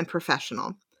 competent, and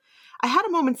professional. I had a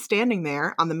moment standing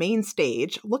there on the main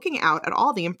stage, looking out at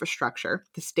all the infrastructure,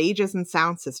 the stages and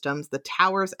sound systems, the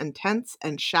towers and tents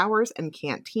and showers and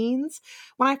canteens,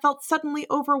 when I felt suddenly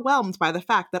overwhelmed by the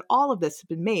fact that all of this had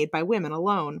been made by women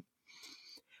alone.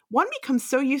 One becomes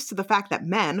so used to the fact that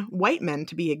men, white men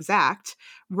to be exact,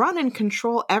 run and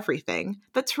control everything,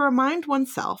 that to remind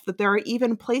oneself that there are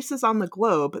even places on the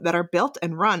globe that are built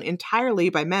and run entirely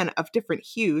by men of different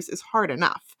hues is hard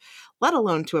enough, let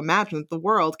alone to imagine that the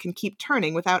world can keep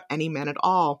turning without any men at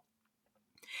all.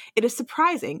 It is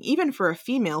surprising, even for a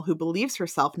female who believes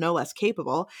herself no less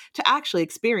capable, to actually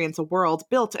experience a world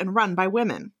built and run by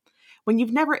women. When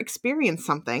you've never experienced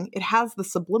something, it has the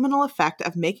subliminal effect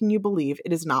of making you believe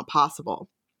it is not possible.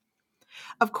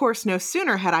 Of course, no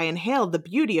sooner had I inhaled the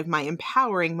beauty of my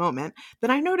empowering moment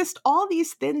than I noticed all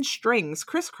these thin strings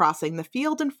crisscrossing the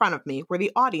field in front of me where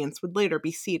the audience would later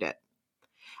be seated.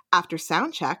 After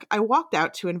sound check, I walked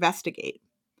out to investigate.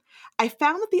 I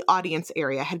found that the audience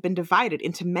area had been divided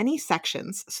into many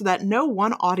sections so that no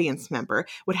one audience member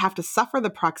would have to suffer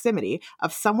the proximity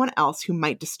of someone else who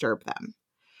might disturb them.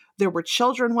 There were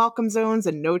children welcome zones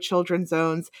and no children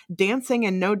zones, dancing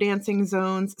and no dancing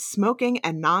zones, smoking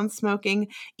and non-smoking,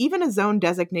 even a zone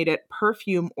designated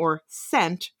perfume or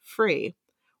scent free.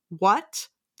 What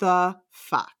the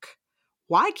fuck?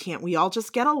 Why can't we all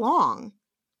just get along?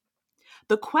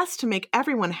 The quest to make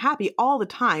everyone happy all the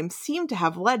time seemed to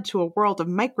have led to a world of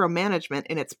micromanagement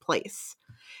in its place.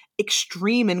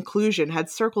 Extreme inclusion had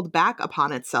circled back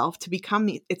upon itself to become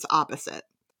its opposite.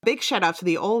 Big shout out to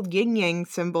the old yin-yang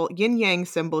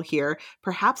symbol here,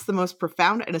 perhaps the most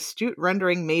profound and astute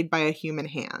rendering made by a human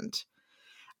hand.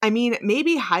 I mean,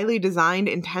 maybe highly designed,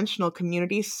 intentional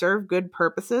communities serve good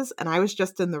purposes, and I was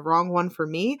just in the wrong one for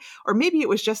me, or maybe it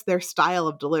was just their style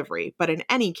of delivery, but in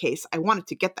any case, I wanted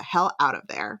to get the hell out of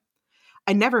there.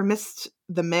 I never missed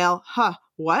the male,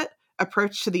 what?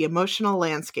 Approach to the emotional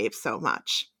landscape so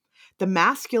much. The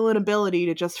masculine ability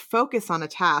to just focus on a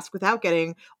task without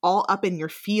getting all up in your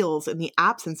feels in the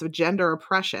absence of gender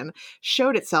oppression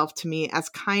showed itself to me as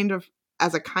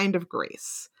a kind of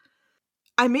grace.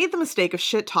 I made the mistake of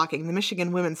shit-talking the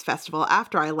Michigan Women's Festival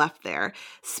after I left there,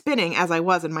 spinning as I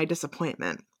was in my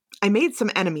disappointment. I made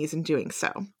some enemies in doing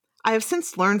so. I have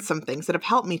since learned some things that have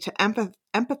helped me to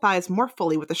empathize more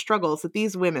fully with the struggles that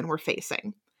these women were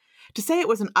facing. To say it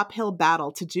was an uphill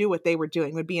battle to do what they were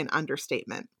doing would be an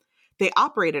understatement. They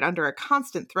operated under a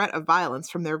constant threat of violence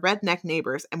from their redneck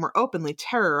neighbors and were openly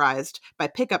terrorized by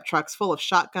pickup trucks full of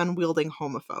shotgun-wielding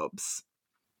homophobes.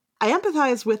 I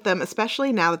empathize with them,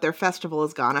 especially now that their festival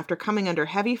is gone after coming under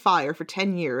heavy fire for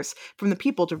 10 years from the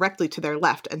people directly to their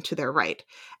left and to their right.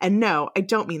 And no, I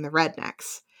don't mean the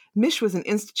rednecks. Mish was an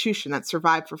institution that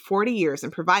survived for 40 years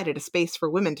and provided a space for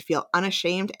women to feel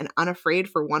unashamed and unafraid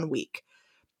for 1 week.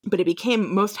 But it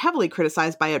became most heavily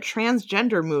criticized by a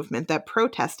transgender movement that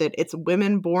protested its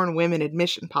women-born women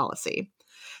admission policy.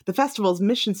 The festival's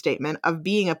mission statement of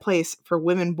being a place for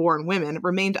women-born women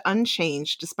remained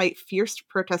unchanged despite fierce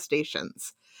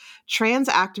protestations. Trans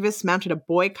activists mounted a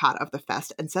boycott of the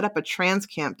fest and set up a trans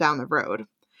camp down the road.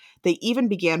 They even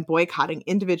began boycotting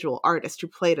individual artists who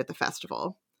played at the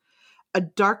festival. A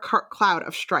dark cloud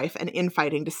of strife and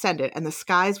infighting descended, and the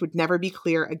skies would never be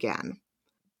clear again.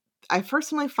 I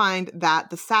personally find that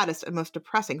the saddest and most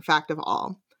depressing fact of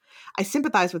all. I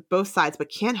sympathize with both sides,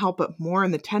 but can't help but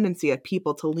mourn the tendency of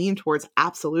people to lean towards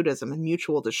absolutism and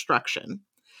mutual destruction.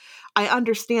 I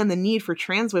understand the need for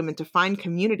trans women to find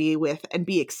community with and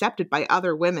be accepted by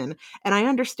other women, and I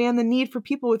understand the need for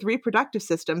people with reproductive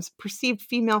systems perceived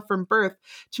female from birth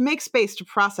to make space to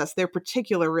process their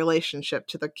particular relationship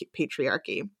to the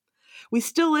patriarchy. We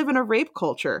still live in a rape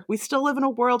culture. We still live in a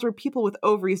world where people with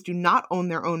ovaries do not own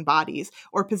their own bodies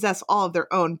or possess all of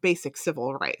their own basic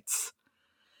civil rights.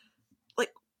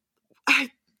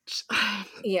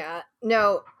 Yeah.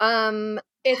 No.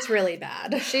 It's really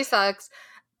bad. She sucks.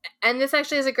 And this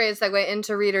actually is a great segue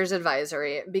into Reader's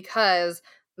Advisory, because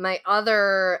my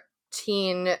other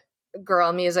teen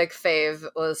girl music fave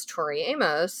was Tori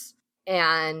Amos.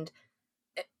 And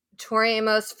Tori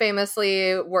Amos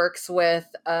famously works with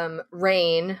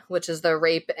RAINN, which is the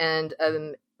Rape and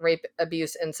Rape,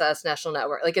 Abuse, Incest National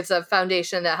Network. Like, it's a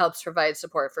foundation that helps provide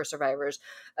support for survivors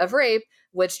of rape,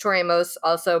 which Tori Amos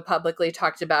also publicly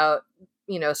talked about,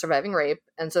 you know, surviving rape.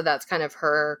 And so that's kind of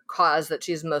her cause that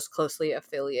she's most closely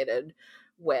affiliated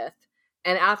with.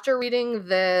 And after reading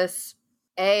this,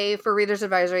 for Reader's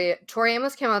Advisory, Tori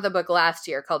Amos came out with a book last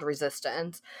year called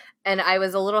Resistance. And I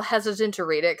was a little hesitant to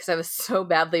read it because I was so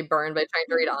badly burned by trying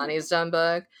to read Ani's dumb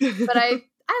book. But I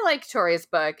like Tori's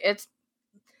book. It's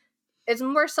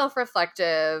more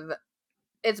self-reflective.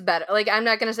 It's better. Like, I'm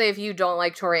not going to say if you don't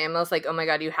like Tori Amos, like, oh my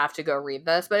God, you have to go read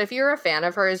this. But if you're a fan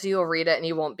of hers, you'll read it and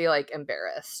you won't be, like,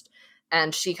 embarrassed.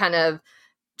 And she kind of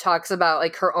talks about,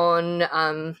 like, her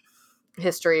own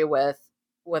history with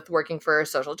working for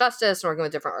social justice and working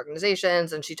with different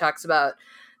organizations. And she talks about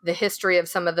the history of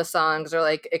some of the songs, or,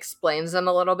 like, explains them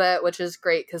a little bit, which is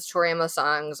great because Tori Amos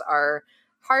songs are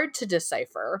hard to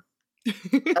decipher.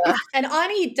 And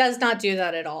Ani does not do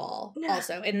that at all.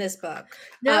 Also in this book,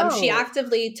 she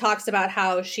actively talks about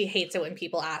how she hates it when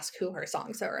people ask who her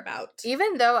songs are about.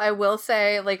 Even though I will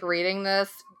say, like, reading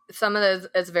this, some of this,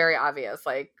 it's very obvious.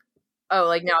 Like, oh,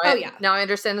 like now I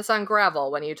understand the song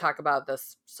Gravel when you talk about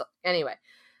this. So, anyway,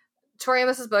 Tori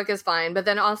Amos's book is fine, but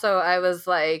then also I was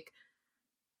like,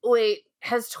 wait,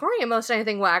 has Tori Amos done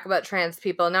anything whack about trans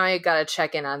people? Now I gotta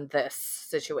check in on this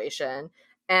situation,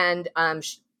 and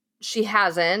she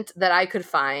hasn't, that I could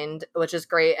find, which is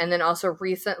great. And then also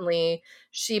recently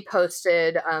she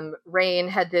posted, RAINN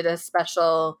had did a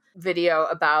special video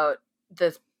about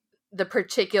the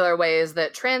particular ways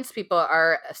that trans people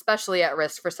are especially at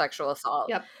risk for sexual assault.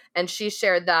 Yep. And she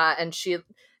shared that, and she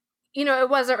you know, it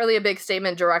wasn't really a big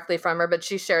statement directly from her, but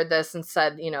she shared this and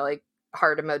said, you know, like,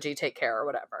 heart emoji, take care or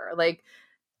whatever. Like,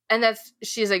 and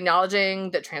she's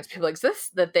acknowledging that trans people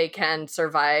exist, that they can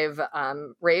survive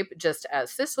rape just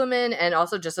as cis women and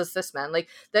also just as cis men, like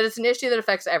that it's an issue that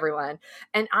affects everyone.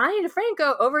 And Ani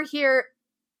DeFranco over here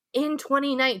in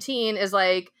 2019 is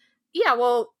like, yeah,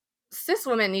 well, cis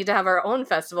women need to have our own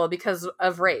festival because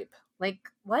of rape. Like,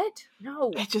 what? No.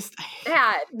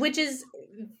 Bad. Which is,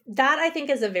 that I think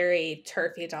is a very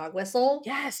turfy dog whistle.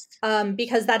 Yes.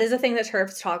 Because that is a thing that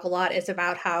turfs talk a lot, is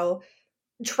about how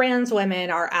trans women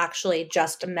are actually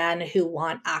just men who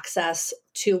want access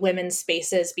to women's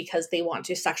spaces because they want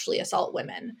to sexually assault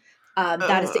women.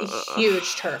 That is a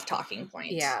huge turf talking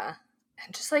point. Yeah.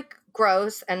 And just like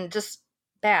gross and just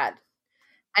bad.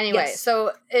 Anyway, Yes.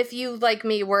 So if you, like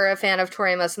me, were a fan of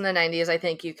Tori Amos in the 90s, I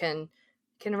think you can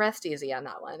rest easy on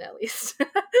that one, at least.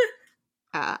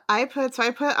 I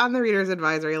put on the reader's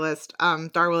advisory list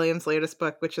Dar Williams' latest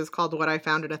book, which is called What I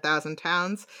Found in 1,000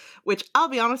 Towns, which I'll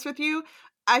be honest with you,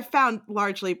 I found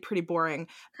largely pretty boring.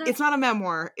 It's not a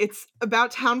memoir. It's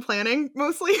about town planning,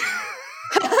 mostly.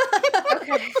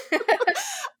 Okay.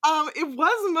 It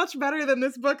was much better than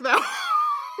this book, though.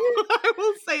 I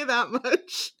will say that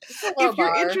much. If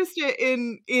you're interested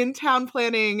in town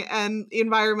planning and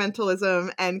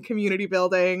environmentalism and community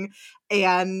building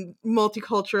and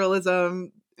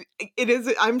multiculturalism, it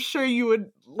is, I'm sure you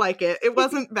would like it. It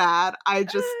wasn't bad. I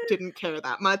just didn't care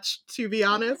that much, to be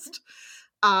honest.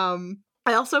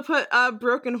 I also put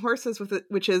Broken Horses with it,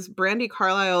 which is Brandi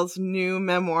Carlile's new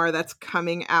memoir that's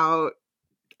coming out,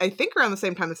 I think around the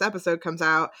same time this episode comes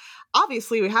out.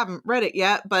 Obviously, we haven't read it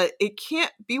yet, but it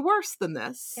can't be worse than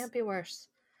this. Can't be worse.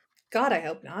 God, I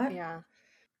hope not. Yeah.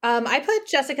 I put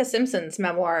Jessica Simpson's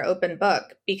memoir open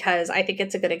book because I think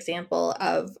it's a good example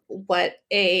of what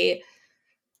a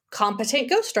competent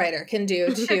ghostwriter can do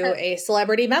to a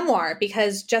celebrity memoir,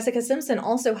 because Jessica Simpson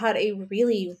also had a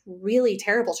really, really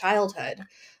terrible childhood.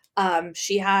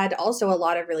 She had also a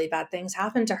lot of really bad things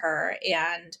happen to her,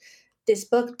 and this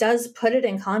book does put it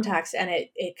in context, and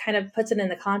it kind of puts it in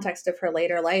the context of her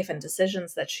later life and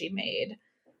decisions that she made.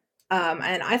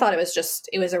 And I thought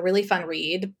it was a really fun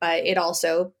read, but it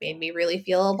also made me really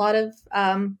feel a lot of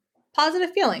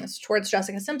positive feelings towards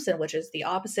Jessica Simpson, which is the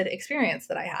opposite experience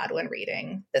that I had when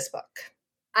reading this book.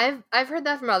 I've heard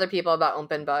that from other people about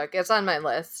Open Book. It's on my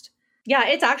list. Yeah,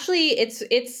 it's actually,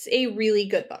 it's a really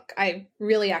good book. I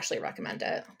really actually recommend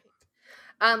it.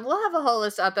 We'll have a whole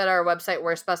list up at our website,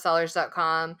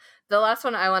 worstbestsellers.com. The last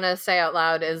one I want to say out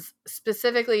loud is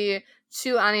specifically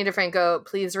to Ani DeFranco.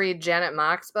 Please read Janet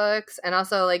Mock's books, and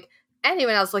also like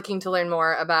anyone else looking to learn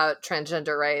more about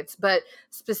transgender rights. But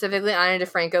specifically Ani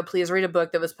DeFranco, please read a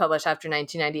book that was published after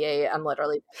 1998. I'm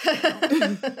literally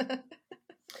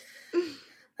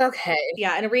okay.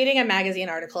 Yeah, and reading a magazine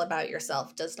article about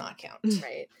yourself does not count.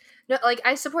 Right. No, like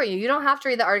I support you. You don't have to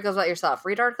read the articles about yourself.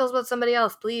 Read articles about somebody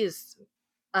else, please.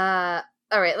 All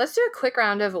right, let's do a quick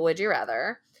round of Would You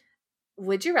Rather.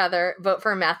 Would you rather vote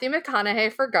for Matthew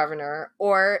McConaughey for governor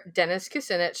or Dennis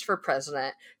Kucinich for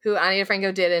president, who Ani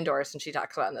DeFranco did endorse and she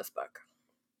talks about in this book?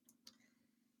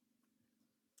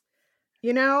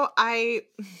 You know, I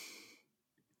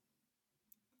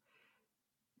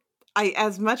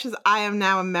as much as I am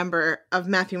now a member of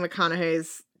Matthew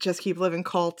McConaughey's Just Keep Living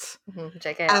cult,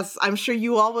 as I'm sure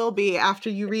you all will be after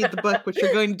you read the book, which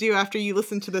you're going to do after you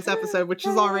listen to this episode, which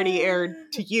is already aired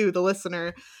to you, the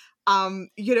listener.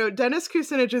 You know, Dennis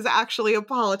Kucinich is actually a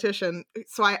politician,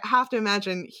 so I have to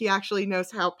imagine he actually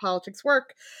knows how politics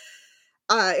work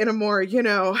in a more,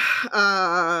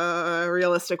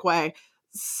 realistic way.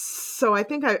 So I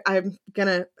think I'm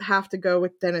gonna have to go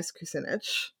with Dennis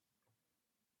Kucinich.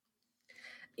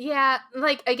 Yeah,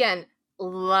 like, again,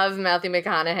 love Matthew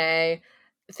McConaughey. I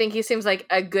think he seems like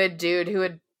a good dude who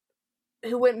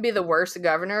wouldn't be the worst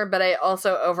governor, but I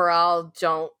also overall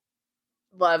don't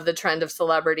love the trend of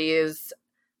celebrities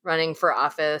running for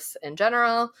office in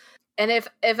general. And if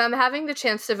I'm having the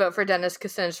chance to vote for Dennis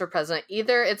Kucinich for president,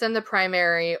 either it's in the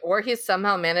primary or he's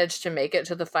somehow managed to make it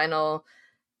to the final,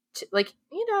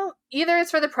 either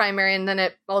it's for the primary and then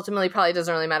it ultimately probably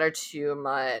doesn't really matter too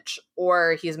much,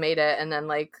 or he's made it and then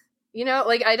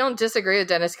I don't disagree with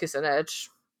Dennis Kucinich.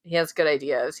 He has good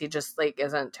ideas. He just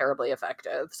isn't terribly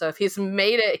effective. So if he's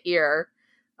made it here,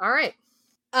 all right.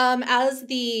 As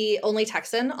the only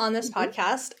Texan on this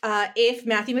podcast, if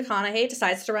Matthew McConaughey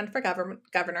decides to run for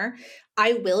governor,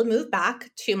 I will move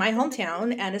back to my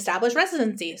hometown and establish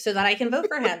residency so that I can vote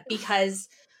for him, because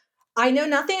I know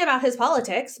nothing about his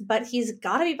politics, but he's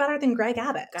got to be better than Greg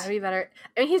Abbott. Got to be better.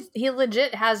 I mean, he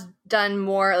legit has done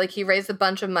more. Like, he raised a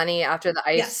bunch of money after the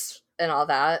ICE and all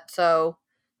that. So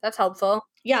That's helpful.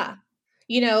 Yeah.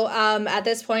 At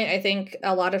this point, I think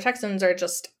a lot of Texans are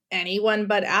just anyone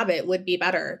but Abbott would be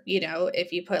better.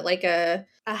 If you put like a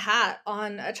hat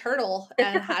on a turtle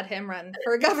and had him run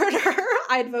for governor,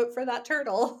 I'd vote for that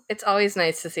turtle. It's always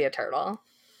nice to see a turtle.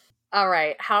 All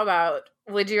right. How about,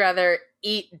 would you rather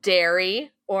eat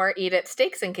dairy or eat at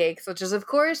Steaks and Cakes, which is, of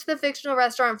course, the fictional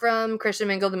restaurant from Christian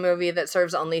Mingle, the movie that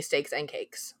serves only steaks and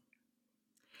cakes?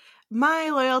 My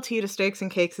loyalty to Steaks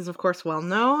and Cakes is, of course, well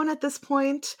known at this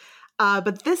point.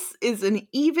 But this is an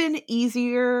even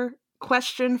easier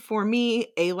question for me,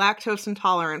 a lactose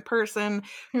intolerant person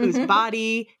whose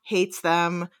body hates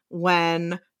them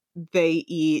when they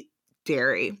eat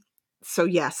dairy. So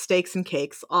yes, Steaks and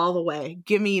Cakes all the way.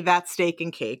 Give me that steak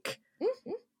and cake.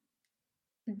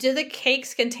 Do the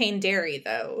cakes contain dairy,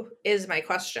 though, is my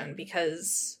question,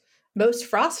 because most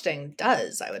frosting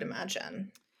does, I would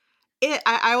imagine.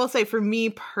 I will say, for me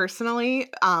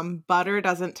personally, butter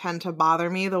doesn't tend to bother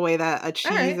me the way that a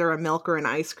cheese or a milk or an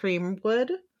ice cream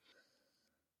would.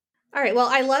 All right. Well,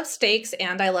 I love steaks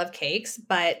and I love cakes,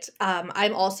 but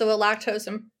I'm also a lactose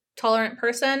intolerant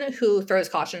person who throws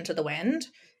caution to the wind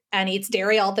and eats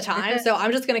dairy all the time. So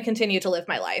I'm just going to continue to live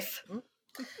my life.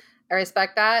 I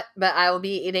respect that, but I will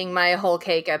be eating my whole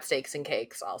cake at Steaks and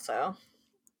Cakes also.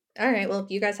 All right, well,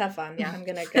 you guys have fun. Yeah, I'm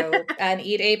going to go and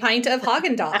eat a pint of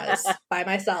Haagen-Dazs by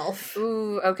myself.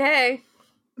 Ooh, okay.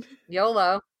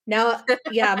 YOLO. Now,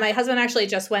 yeah, my husband actually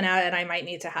just went out and I might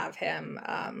need to have him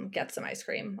get some ice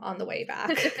cream on the way back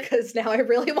because now I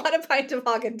really want a pint of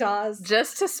Haagen-Dazs.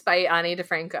 Just to spite Ani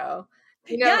DeFranco.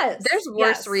 Yes, there's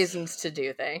worse reasons to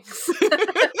do things.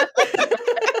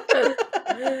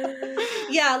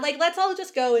 Yeah, like let's all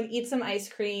just go and eat some ice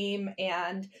cream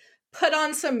and put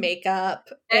on some makeup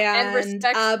and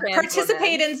respect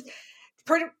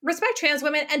respect trans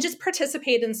women and just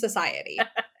participate in society.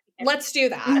 Let's do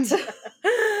that.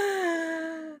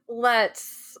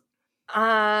 Let's.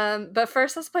 But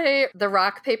first, let's play the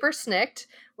Rock, Paper, Snicked,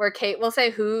 where Kate will say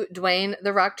who Dwayne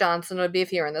The Rock Johnson would be if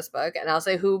he were in this book, and I'll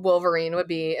say who Wolverine would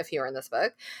be if he were in this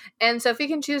book. And Sophie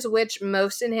can choose which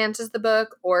most enhances the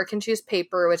book, or can choose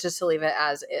paper, which is to leave it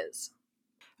as is.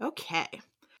 Okay.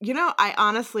 I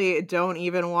honestly don't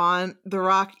even want The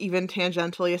Rock even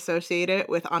tangentially associated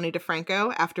with Ani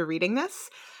DeFranco after reading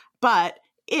this. But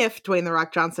if Dwayne The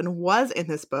Rock Johnson was in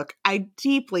this book, I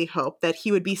deeply hope that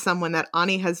he would be someone that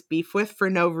Ani has beef with for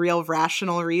no real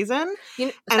rational reason.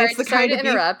 Sorry to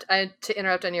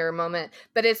interrupt on your moment,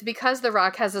 but it's because The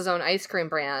Rock has his own ice cream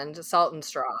brand, Salt and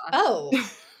Straw. Oh.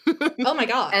 Oh my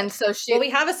god! And so we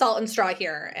have a Salt and Straw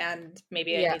here, and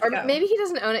maybe maybe he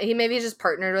doesn't own it. He maybe just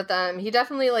partnered with them. He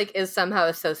definitely is somehow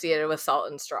associated with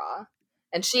Salt and Straw,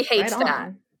 and she hates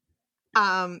that.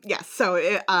 Yes, so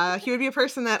he would be a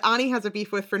person that Ani has a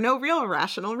beef with for no real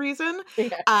rational reason,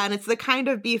 and it's the kind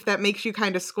of beef that makes you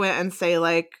kind of squint and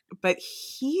say but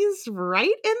he's right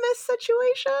in this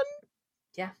situation.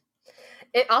 Yeah.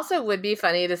 It also would be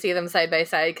funny to see them side by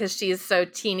side because she's so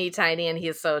teeny tiny and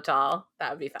he's so tall.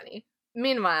 That would be funny.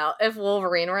 Meanwhile, if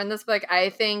Wolverine were in this book, I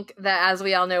think that, as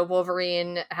we all know,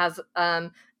 Wolverine has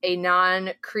a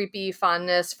non-creepy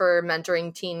fondness for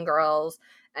mentoring teen girls.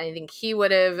 And I think he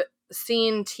would have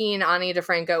seen teen Ani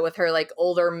DeFranco with her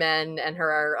older men and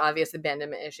her obvious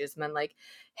abandonment issues. Men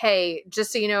hey,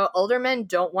 just so you know, older men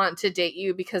don't want to date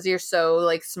you because you're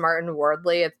so smart and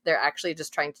worldly. They're actually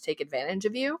just trying to take advantage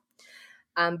of you.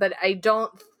 But I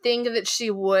don't think that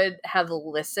she would have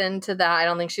listened to that. I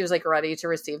don't think she was ready to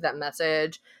receive that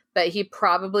message. But he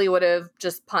probably would have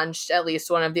just punched at least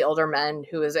one of the older men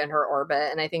who was in her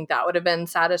orbit. And I think that would have been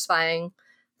satisfying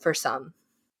for some.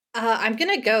 I'm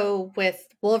going to go with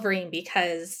Wolverine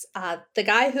because the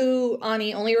guy who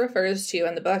Ani only refers to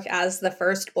in the book as the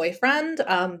first boyfriend,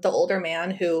 the older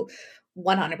man who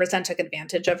 100% took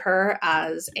advantage of her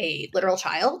as a literal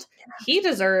child, he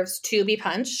deserves to be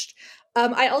punched.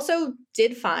 I also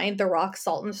did find the Rock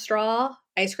Salt and Straw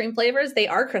ice cream flavors. They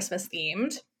are Christmas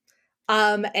themed.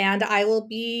 And I will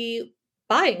be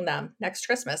buying them next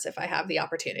Christmas if I have the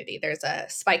opportunity. There's a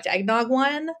spiked eggnog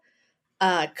one,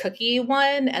 a cookie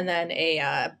one, and then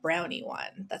a brownie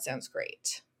one. That sounds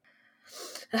great.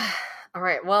 All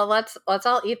right. Well, let's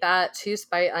all eat that to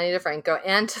spite Ani DeFranco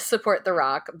and to support The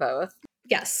Rock both.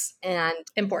 Yes. And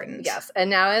important. Yes. And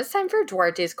now it's time for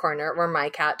Duarte's Corner, where my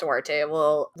cat Duarte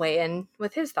will weigh in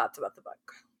with his thoughts about the book.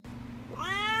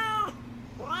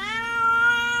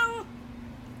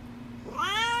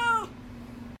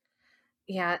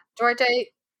 Yeah, Duarte.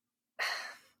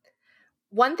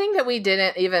 One thing that we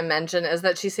didn't even mention is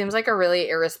that she seems like a really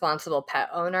irresponsible pet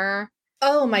owner.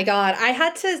 Oh my god.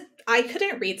 I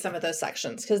couldn't read some of those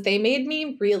sections because they made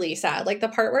me really sad. The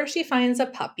part where she finds a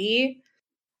puppy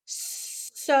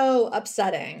So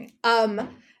upsetting.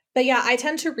 But yeah, I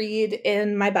tend to read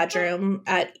in my bedroom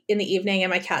in the evening, and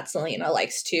my cat Selena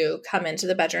likes to come into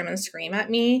the bedroom and scream at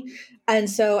me. And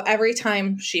so every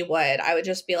time she would, I would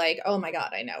just be like, "Oh my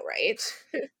god, I know, right?"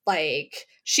 Like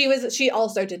she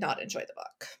also did not enjoy the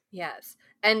book. Yes.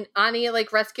 And Ani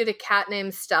like rescued a cat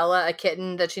named Stella, a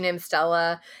kitten that she named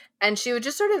Stella, and she would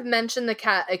just sort of mention the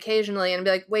cat occasionally and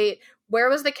be like, "Wait, where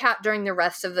was the cat during the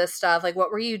rest of this stuff? Like,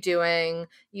 what were you doing?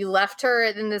 You left her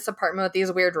in this apartment with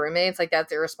these weird roommates. Like,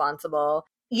 that's irresponsible."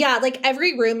 Yeah, like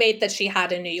every roommate that she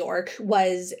had in New York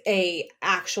was a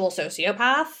actual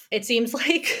sociopath. It seems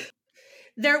like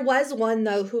there was one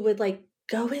though who would like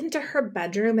go into her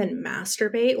bedroom and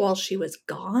masturbate while she was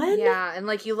gone. Yeah, and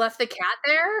like you left the cat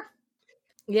there.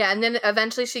 Yeah, and then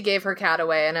eventually she gave her cat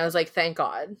away, and I was like, "Thank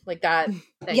God!" Like that.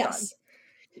 Thank yes,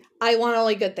 God. I want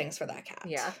only good things for that cat.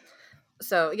 Yeah.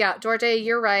 So yeah, Georgia,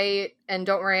 you're right, and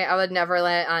don't worry, I would never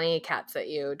let Ani cat sit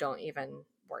you. Don't even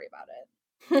worry about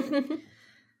it.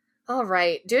 All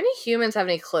right. Do any humans have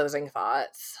any closing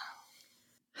thoughts?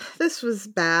 This was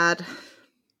bad.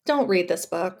 Don't read this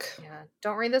book. Yeah,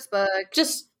 don't read this book.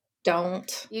 Just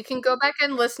don't. You can go back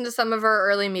and listen to some of her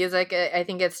early music. I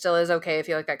think it still is okay if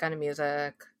you like that kind of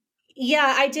music.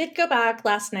 Yeah, I did go back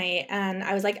last night and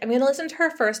I was like, I'm going to listen to her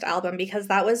first album because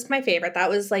that was my favorite. That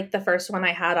was like the first one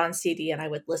I had on CD and I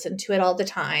would listen to it all the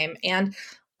time. And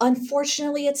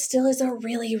unfortunately, it still is a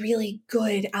really, really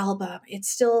good album. It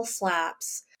still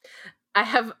slaps. I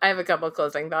have a couple of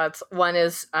closing thoughts. One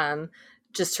is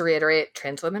just to reiterate,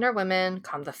 trans women are women.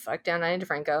 Calm the fuck down, Ani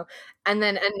DeFranco. And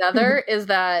then another is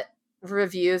that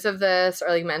reviews of this or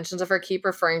like mentions of her keep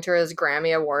referring to her as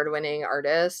Grammy award-winning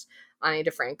artist Ani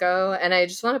DeFranco, and I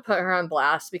just want to put her on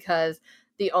blast because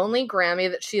the only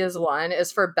Grammy that she has won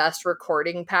is for Best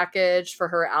Recording Package for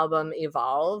her album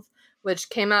Evolve, which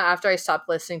came out after I stopped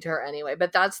listening to her anyway.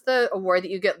 But that's the award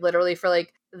that you get literally for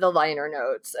like the liner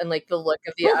notes and like the look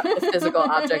of the physical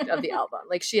object of the album.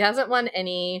 Like she hasn't won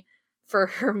any for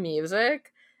her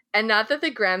music, and not that the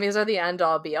Grammys are the end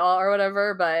all be all or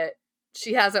whatever, but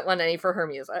she hasn't won any for her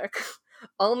music.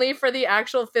 Only for the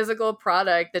actual physical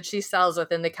product that she sells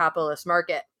within the capitalist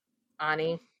market.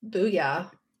 Ani. Booyah.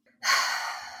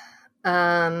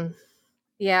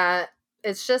 Yeah,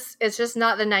 it's just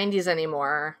not the 90s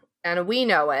anymore. And we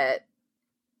know it.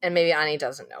 And maybe Ani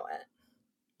doesn't know it.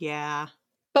 Yeah.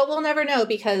 But we'll never know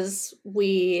because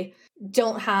we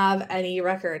don't have any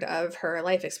record of her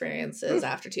life experiences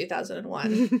after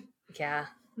 2001. Yeah,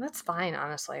 that's fine,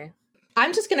 honestly.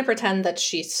 I'm just going to pretend that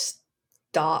she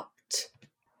stopped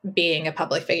being a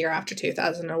public figure after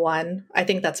 2001. I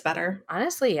think that's better.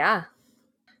 Honestly, yeah.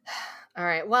 All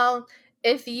right. Well,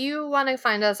 if you want to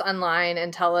find us online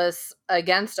and tell us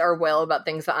against our will about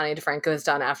things that Ani DeFranco has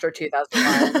done after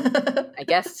 2001, I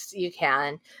guess you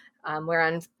can. We're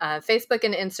on Facebook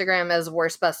and Instagram as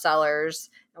Worst Bestsellers,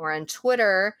 and we're on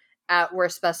Twitter at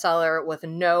Worst Bestseller with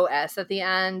no S at the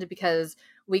end because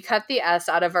we cut the S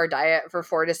out of our diet for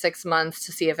 4 to 6 months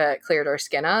to see if it cleared our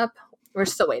skin up. We're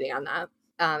still waiting on that.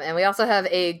 And we also have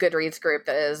a Goodreads group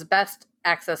that is best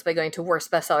accessed by going to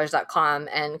worstbestsellers.com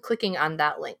and clicking on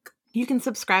that link. You can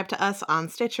subscribe to us on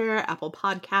Stitcher, Apple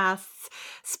Podcasts,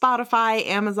 Spotify,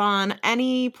 Amazon,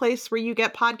 any place where you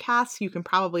get podcasts. You can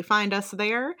probably find us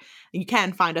there. You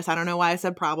can find us. I don't know why I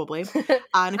said probably.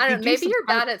 And maybe you're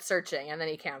bad at searching and then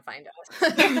you can't find us.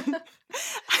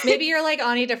 Maybe you're like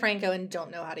Ani DeFranco and don't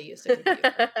know how to use it.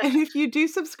 And if you do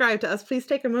subscribe to us, please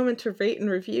take a moment to rate and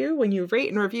review. When you rate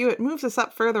and review, it moves us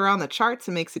up further on the charts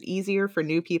and makes it easier for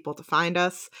new people to find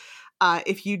us.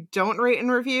 If you don't rate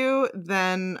and review,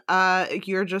 then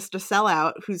you're just a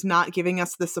sellout who's not giving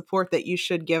us the support that you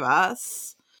should give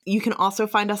us. You can also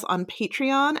find us on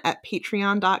Patreon at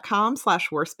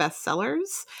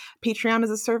patreon.com/worstbestsellers. Patreon is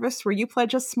a service where you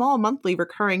pledge a small monthly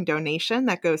recurring donation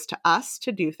that goes to us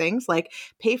to do things like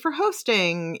pay for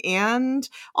hosting and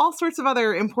all sorts of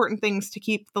other important things to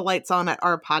keep the lights on at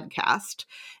our podcast.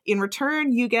 In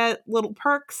return, you get little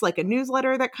perks like a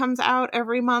newsletter that comes out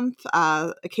every month,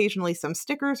 occasionally some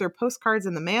stickers or postcards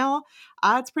in the mail.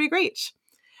 It's pretty great.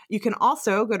 You can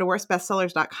also go to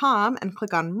worstbestsellers.com and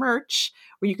click on merch,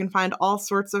 where you can find all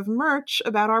sorts of merch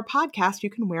about our podcast you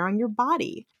can wear on your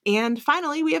body. And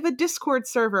finally, we have a Discord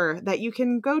server that you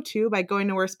can go to by going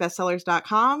to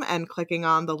worstbestsellers.com and clicking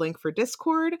on the link for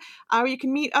Discord, where you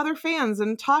can meet other fans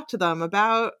and talk to them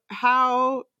about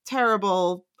how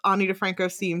terrible Ani DeFranco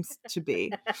seems to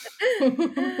be.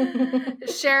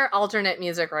 Share alternate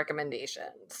music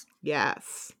recommendations.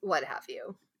 Yes. What have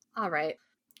you. All right.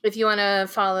 If you want to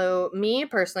follow me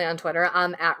personally on Twitter,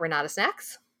 I'm at Renata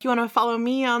Snacks. If you want to follow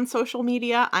me on social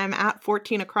media, I'm at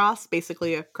 14across,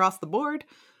 basically across the board.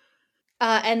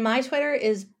 And my Twitter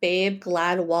is Babe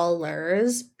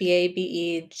Gladwallers,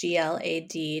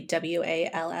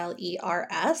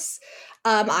 BABEGLADWALLERS.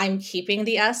 I'm keeping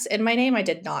the S in my name. I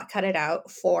did not cut it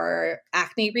out for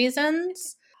acne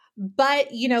reasons.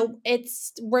 But, you know,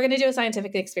 we're going to do a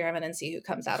scientific experiment and see who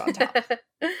comes out on top.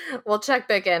 We'll check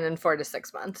back in 4 to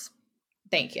 6 months.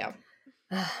 Thank you.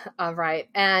 All right.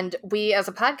 And we, as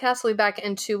a podcast, will be back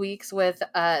in 2 weeks with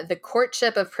The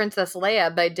Courtship of Princess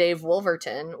Leia by Dave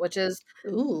Wolverton, which is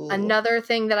another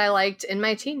thing that I liked in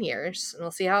my teen years. And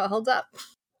we'll see how it holds up.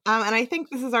 And I think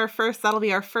this is that'll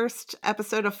be our first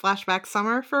episode of Flashback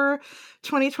Summer for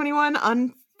 2021,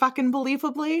 unfucking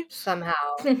believably. Somehow.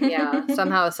 Yeah.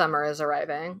 Somehow summer is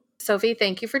arriving. Sophie,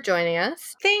 thank you for joining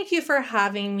us. Thank you for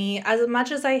having me. As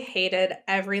much as I hated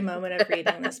every moment of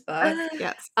reading this book,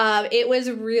 yes, it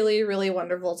was really, really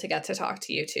wonderful to get to talk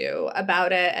to you two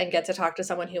about it and get to talk to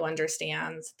someone who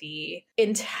understands the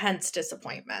intense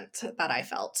disappointment that I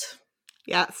felt.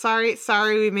 Yeah, sorry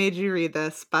we made you read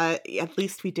this, but at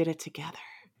least we did it together.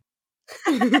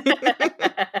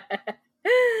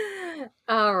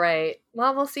 All right.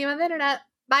 Well, we'll see you on the internet.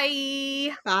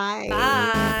 Bye. Bye.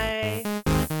 Bye.